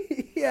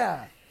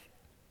 Yeah.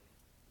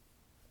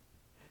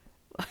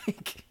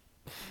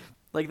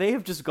 Like they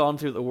have just gone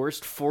through the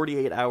worst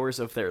 48 hours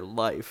of their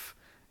life,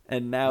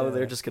 and now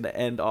they're just going to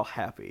end all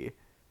happy.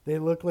 They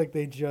look like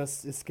they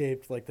just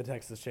escaped, like, the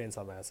Texas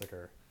Chainsaw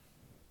Massacre.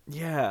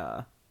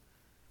 Yeah.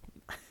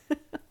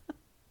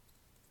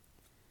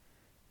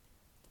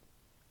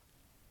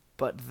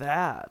 But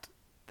that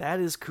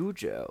is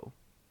Cujo.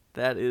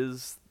 That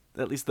is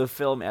at least the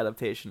film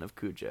adaptation of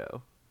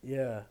Cujo.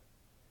 Yeah.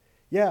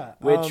 Yeah.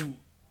 Which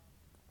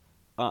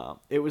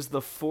it was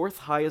the fourth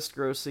highest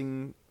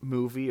grossing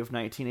movie of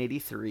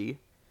 1983.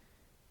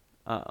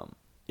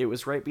 It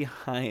was right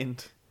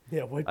behind,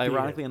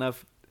 ironically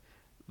enough,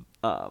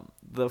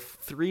 the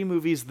three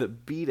movies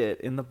that beat it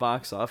in the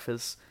box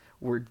office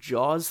were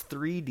Jaws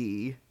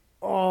 3D,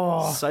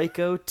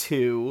 Psycho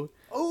 2,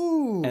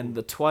 and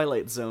the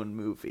Twilight Zone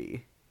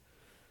movie.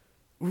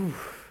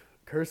 Oof.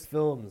 Cursed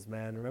Films,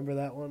 man. Remember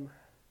that one?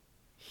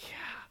 Yeah.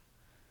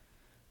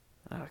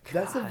 Oh,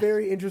 that's a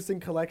very interesting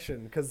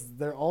collection because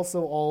they're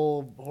also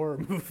all horror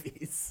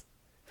movies.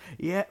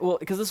 Yeah, well,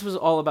 because this was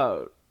all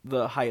about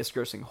the highest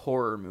grossing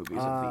horror movies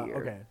of the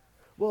year. Okay.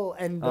 Well,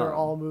 and they're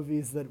all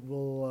movies that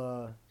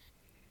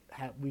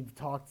we've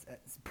talked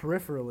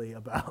peripherally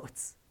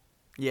about.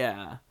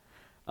 Yeah.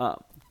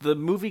 The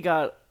movie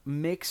got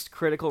mixed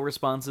critical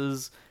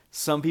responses.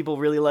 Some people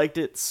really liked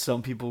it.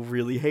 Some people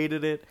really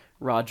hated it.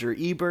 Roger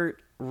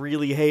Ebert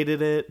really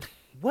hated it.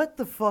 What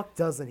the fuck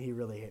doesn't he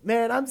really hate?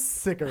 Man, I'm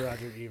sick of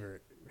Roger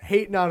Ebert.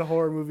 Hating on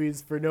horror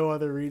movies for no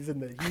other reason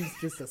than he's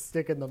just a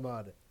stick in the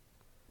mud.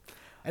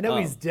 I know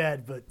he's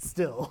dead, but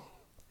still.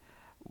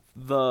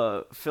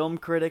 The film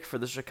critic for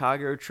the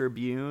Chicago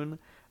Tribune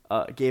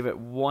gave it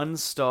 1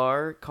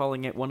 star,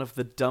 calling it one of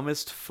the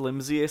dumbest,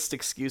 flimsiest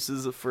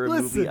excuses for a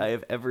movie I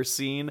have ever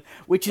seen,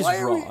 which is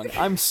wrong.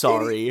 I'm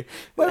sorry.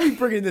 Why are we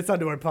bringing this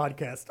onto our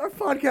podcast? Our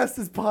podcast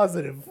is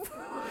positive.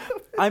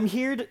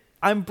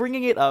 I'm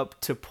bringing it up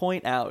to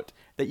point out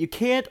that you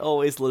can't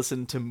always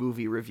listen to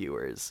movie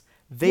reviewers.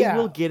 They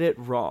will get it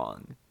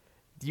wrong.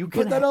 You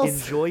can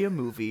enjoy a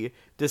movie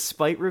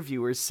despite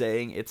reviewers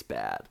saying it's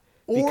bad.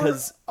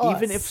 Because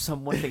even if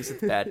someone thinks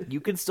it's bad,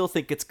 you can still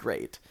think it's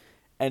great.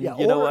 And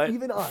you know what?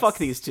 Even us. Fuck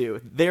these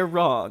two. They're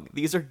wrong.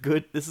 These are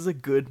good. This is a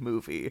good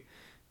movie.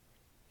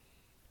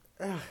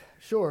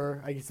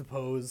 Sure, I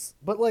suppose.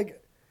 But,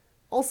 like,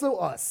 Also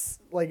us.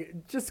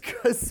 Like, just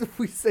because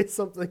we say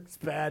something's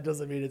bad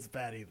doesn't mean it's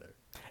bad either.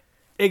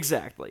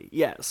 Exactly.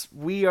 Yes,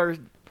 we are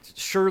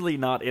surely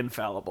not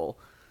infallible.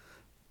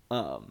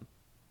 And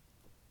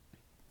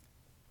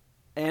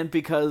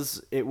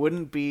because it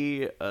wouldn't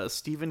be a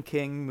Stephen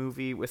King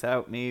movie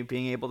without me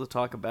being able to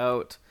talk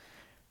about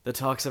the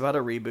talks about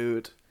a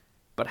reboot.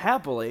 But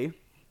happily,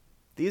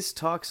 these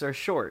talks are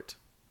short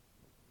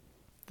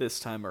this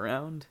time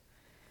around.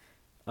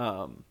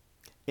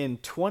 In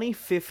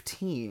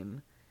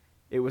 2015,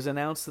 it was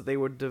announced that they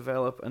would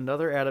develop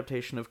another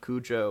adaptation of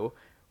Cujo,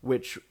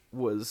 which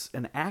was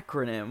an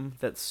acronym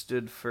that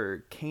stood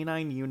for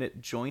Canine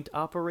Unit Joint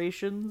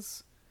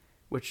Operations,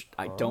 which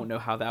I don't know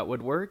how that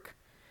would work.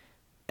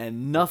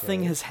 And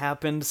nothing has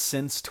happened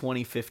since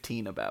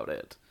 2015 about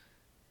it.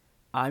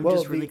 I'm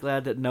just really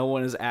glad that no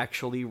one is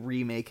actually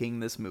remaking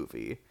this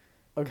movie.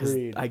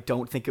 Agreed. I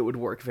don't think it would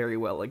work very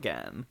well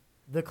again.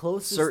 The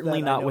closest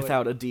Certainly not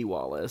without a Dee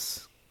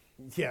Wallace.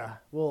 Yeah,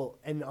 well,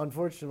 and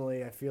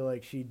unfortunately, I feel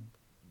like she'd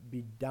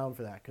be down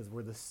for that because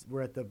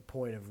we're at the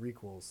point of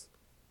requels.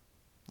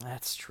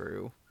 That's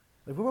true.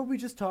 Like, what were we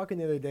just talking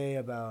the other day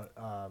about?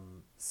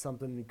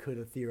 Something that could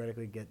have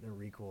theoretically get in a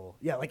requel.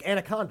 Yeah, like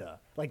Anaconda.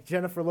 Like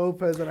Jennifer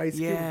Lopez and Ice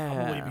Cube would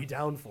probably be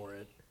down for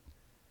it.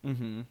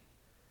 Mm-hmm.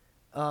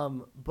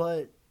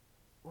 But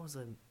what was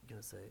I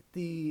gonna say?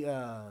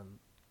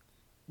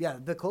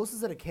 The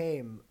closest that it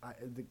came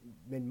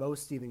in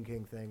most Stephen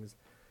King things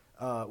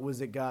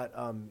was it got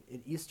an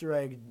Easter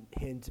egg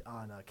hint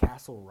on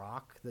Castle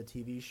Rock, the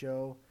TV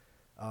show.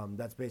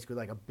 That's basically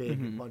like a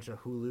big bunch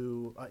of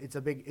Hulu.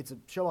 It's a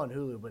show on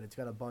Hulu, but it's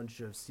got a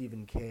bunch of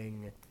Stephen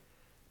King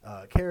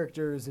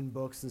characters and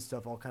books and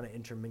stuff all kind of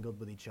intermingled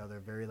with each other,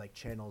 very like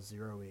Channel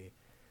Zero-y.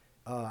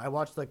 I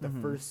watched like the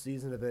first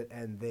season of it,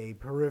 and they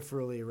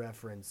peripherally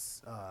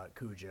reference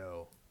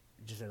Cujo,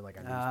 just in like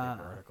a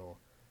newspaper article.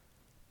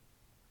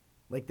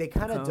 Like they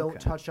kind of don't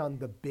touch on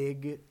the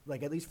big,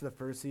 like at least for the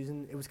first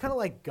season, it was kind of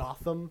like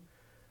Gotham,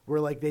 where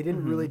like they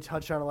didn't really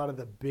touch on a lot of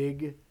the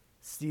big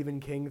Stephen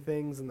King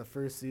things in the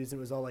first season.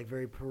 It was all like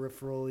very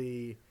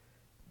peripherally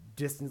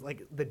distant,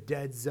 like the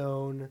Dead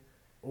Zone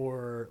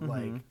or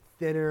like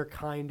Thinner,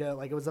 kinda.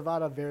 Like it was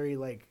about a very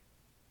like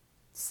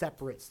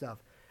separate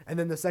stuff. And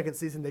then the second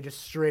season, they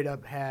just straight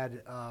up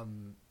had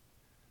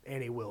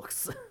Annie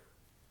Wilkes.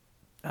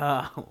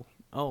 Oh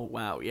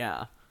wow,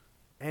 yeah.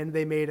 And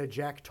they made a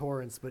Jack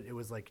Torrance, but it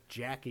was like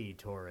Jackie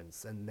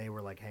Torrance, and they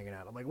were like hanging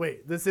out. I'm like,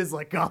 wait, this is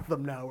like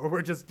Gotham now, where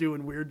we're just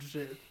doing weird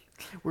shit.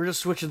 We're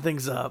just switching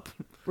things up.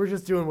 We're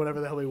just doing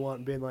whatever the hell we want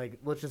and being like,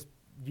 let's just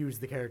use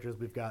the characters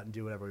we've got and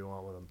do whatever we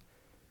want with them.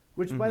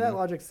 Which, by that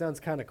logic, sounds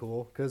kind of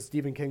cool, because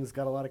Stephen King's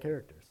got a lot of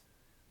characters.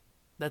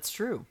 That's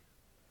true.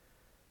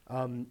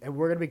 And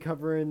we're going to be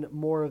covering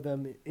more of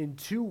them in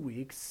 2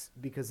 weeks,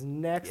 because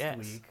next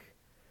week,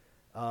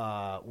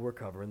 we're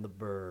covering The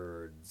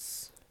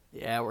Birds.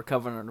 Yeah, we're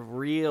covering a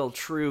real,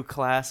 true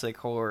classic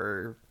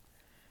horror,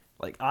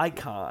 like,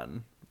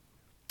 icon.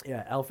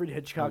 Yeah, Alfred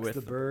Hitchcock's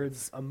The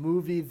Birds, a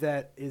movie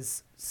that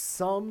is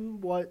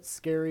somewhat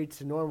scary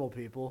to normal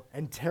people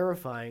and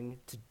terrifying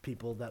to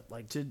people that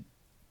like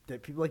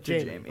people like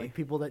Jamie. Like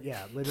people that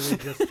literally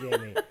just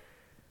Jamie.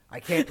 I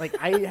can't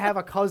I have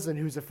a cousin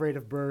who's afraid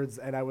of birds,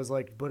 and I was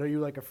like, "But are you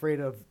like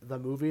afraid of the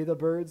movie The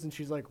Birds?" And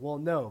she's like, "Well,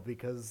 no,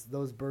 because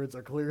those birds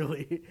are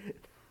clearly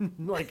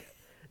like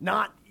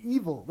not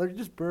evil. They're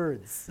just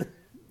birds."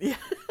 Yeah.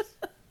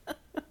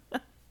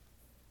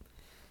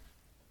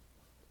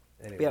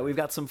 Anyway. Yeah, we've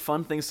got some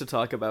fun things to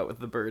talk about with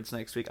The Birds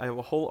next week. I have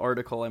a whole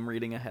article I'm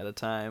reading ahead of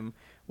time.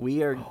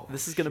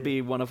 This is going to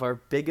be one of our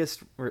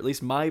biggest, or at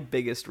least my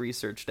biggest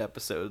researched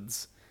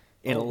episodes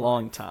in a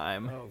long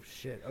time. Oh,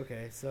 shit.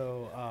 Okay,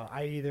 so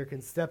I either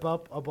can step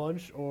up a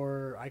bunch,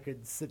 or I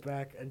could sit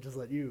back and just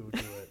let you do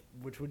it.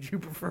 Which would you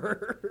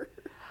prefer?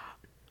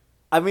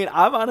 I mean,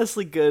 I'm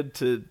honestly good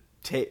to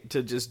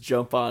just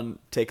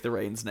take the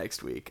reins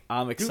next week.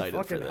 I'm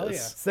excited for this. Hell yeah.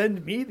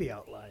 Send me the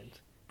outline.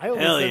 I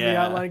only send the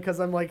outline because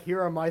I'm like, here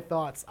are my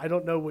thoughts. I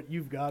don't know what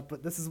you've got,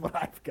 but this is what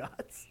I've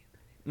got.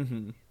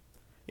 Mm-hmm.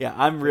 Yeah,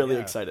 I'm really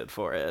excited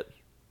for it.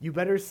 You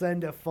better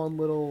send a fun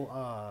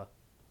little,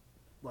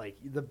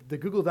 the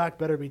Google Doc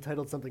better be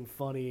titled something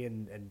funny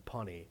and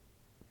punny.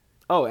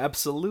 Oh,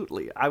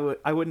 absolutely.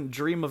 I wouldn't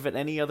dream of it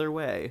any other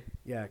way.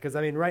 Yeah, because,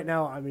 I mean, right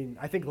now,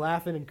 I think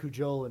laughing and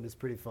cujolin is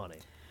pretty funny.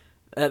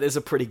 That is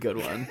a pretty good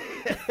one.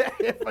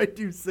 If I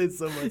do say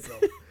so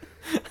myself.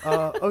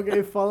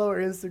 Okay, follow our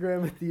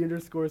Instagram at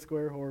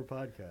 _Square Horror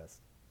Podcast.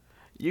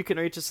 You can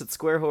reach us at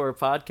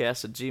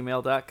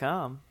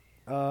squarehorrorpodcast@gmail.com.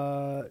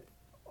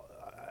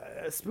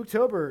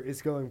 Spooktober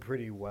is going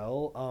pretty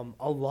well.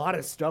 A lot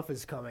of stuff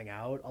is coming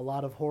out. A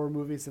lot of horror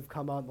movies have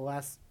come out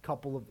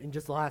in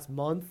just the last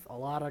month. A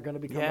lot are going to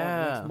be coming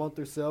out in the next month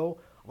or so.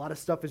 A lot of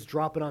stuff is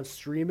dropping on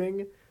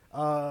streaming.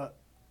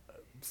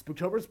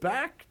 Spooktober's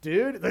back,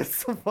 dude. There's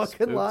some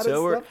fucking lot of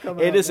stuff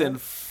coming out. It is in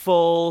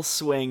full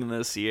swing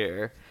this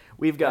year.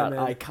 We've got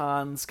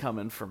icons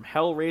coming from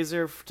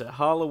Hellraiser to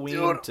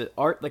Halloween to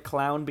Art the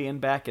Clown being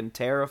back in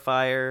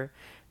Terrifier.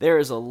 there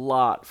is a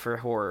lot for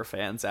horror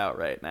fans out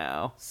right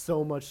now.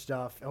 So much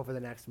stuff over the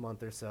next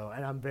month or so,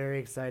 and I'm very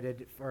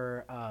excited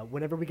for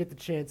whenever we get the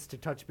chance to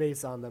touch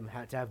base on them,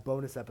 to have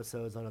bonus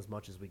episodes on as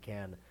much as we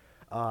can.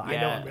 I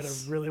know I'm gonna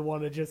really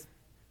want to just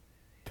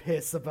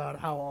piss about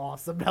how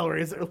awesome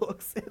Hellraiser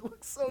looks. It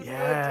looks so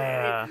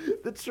good.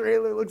 Dude. The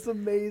trailer looks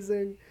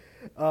amazing.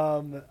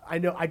 I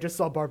know I just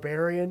saw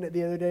Barbarian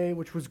the other day,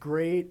 which was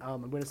great.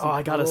 I'm gonna see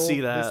I gotta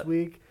see that this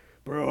week.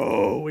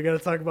 Bro, we gotta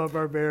talk about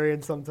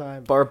Barbarian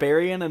sometime.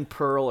 Barbarian and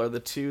Pearl are the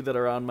two that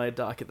are on my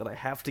docket that I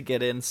have to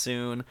get in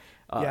soon.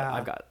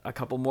 I've got a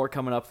couple more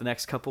coming up the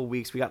next couple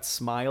weeks. We got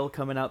Smile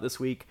coming out this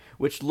week,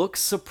 which looks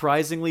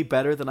surprisingly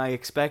better than I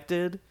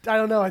expected. I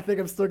don't know. I think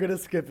I'm still gonna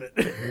skip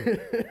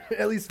it.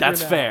 At least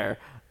that's fair.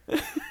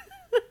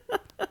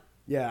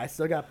 Yeah, I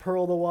still got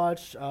Pearl to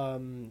watch.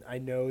 I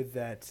know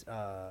that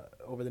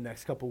over the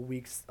next couple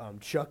weeks,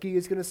 Chucky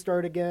is gonna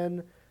start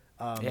again.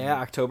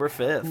 October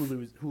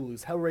 5th.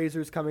 Hulu's Hellraiser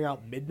is coming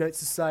out. Midnight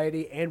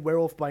Society and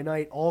Werewolf by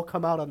Night all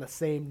come out on the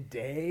same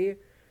day.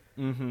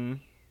 Mm-hmm.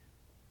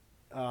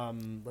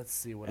 Let's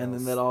see what and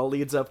else. Then that all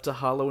leads up to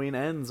Halloween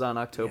Ends on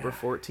October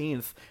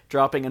 14th,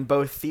 dropping in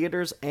both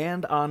theaters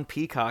and on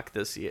Peacock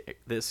this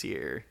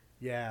year.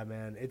 Yeah,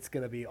 man, it's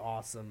gonna be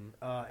awesome.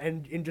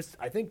 And in just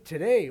I think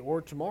today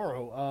or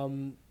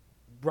tomorrow,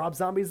 Rob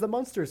Zombie's The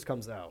Munsters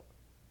comes out.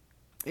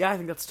 Yeah, I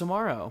think that's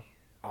tomorrow.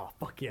 Oh,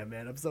 fuck yeah,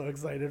 man. I'm so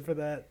excited for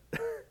that.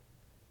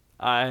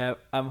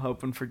 I'm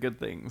hoping for good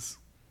things.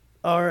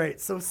 All right,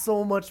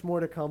 so much more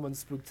to come on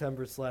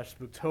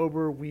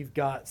Spooktember/Spooktober. We've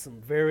got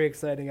some very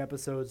exciting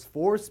episodes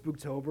for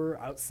Spooktober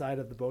outside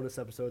of the bonus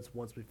episodes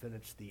once we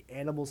finish the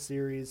Animal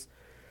series.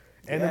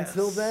 And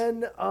until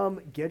then,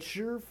 get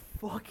your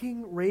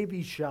fucking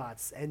rabies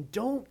shots and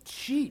don't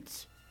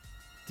cheat.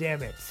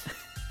 Damn it.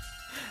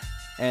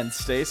 And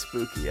stay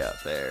spooky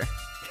out there.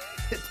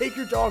 Take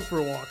your dog for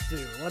a walk,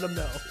 too. Let him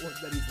know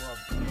that he's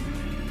loved.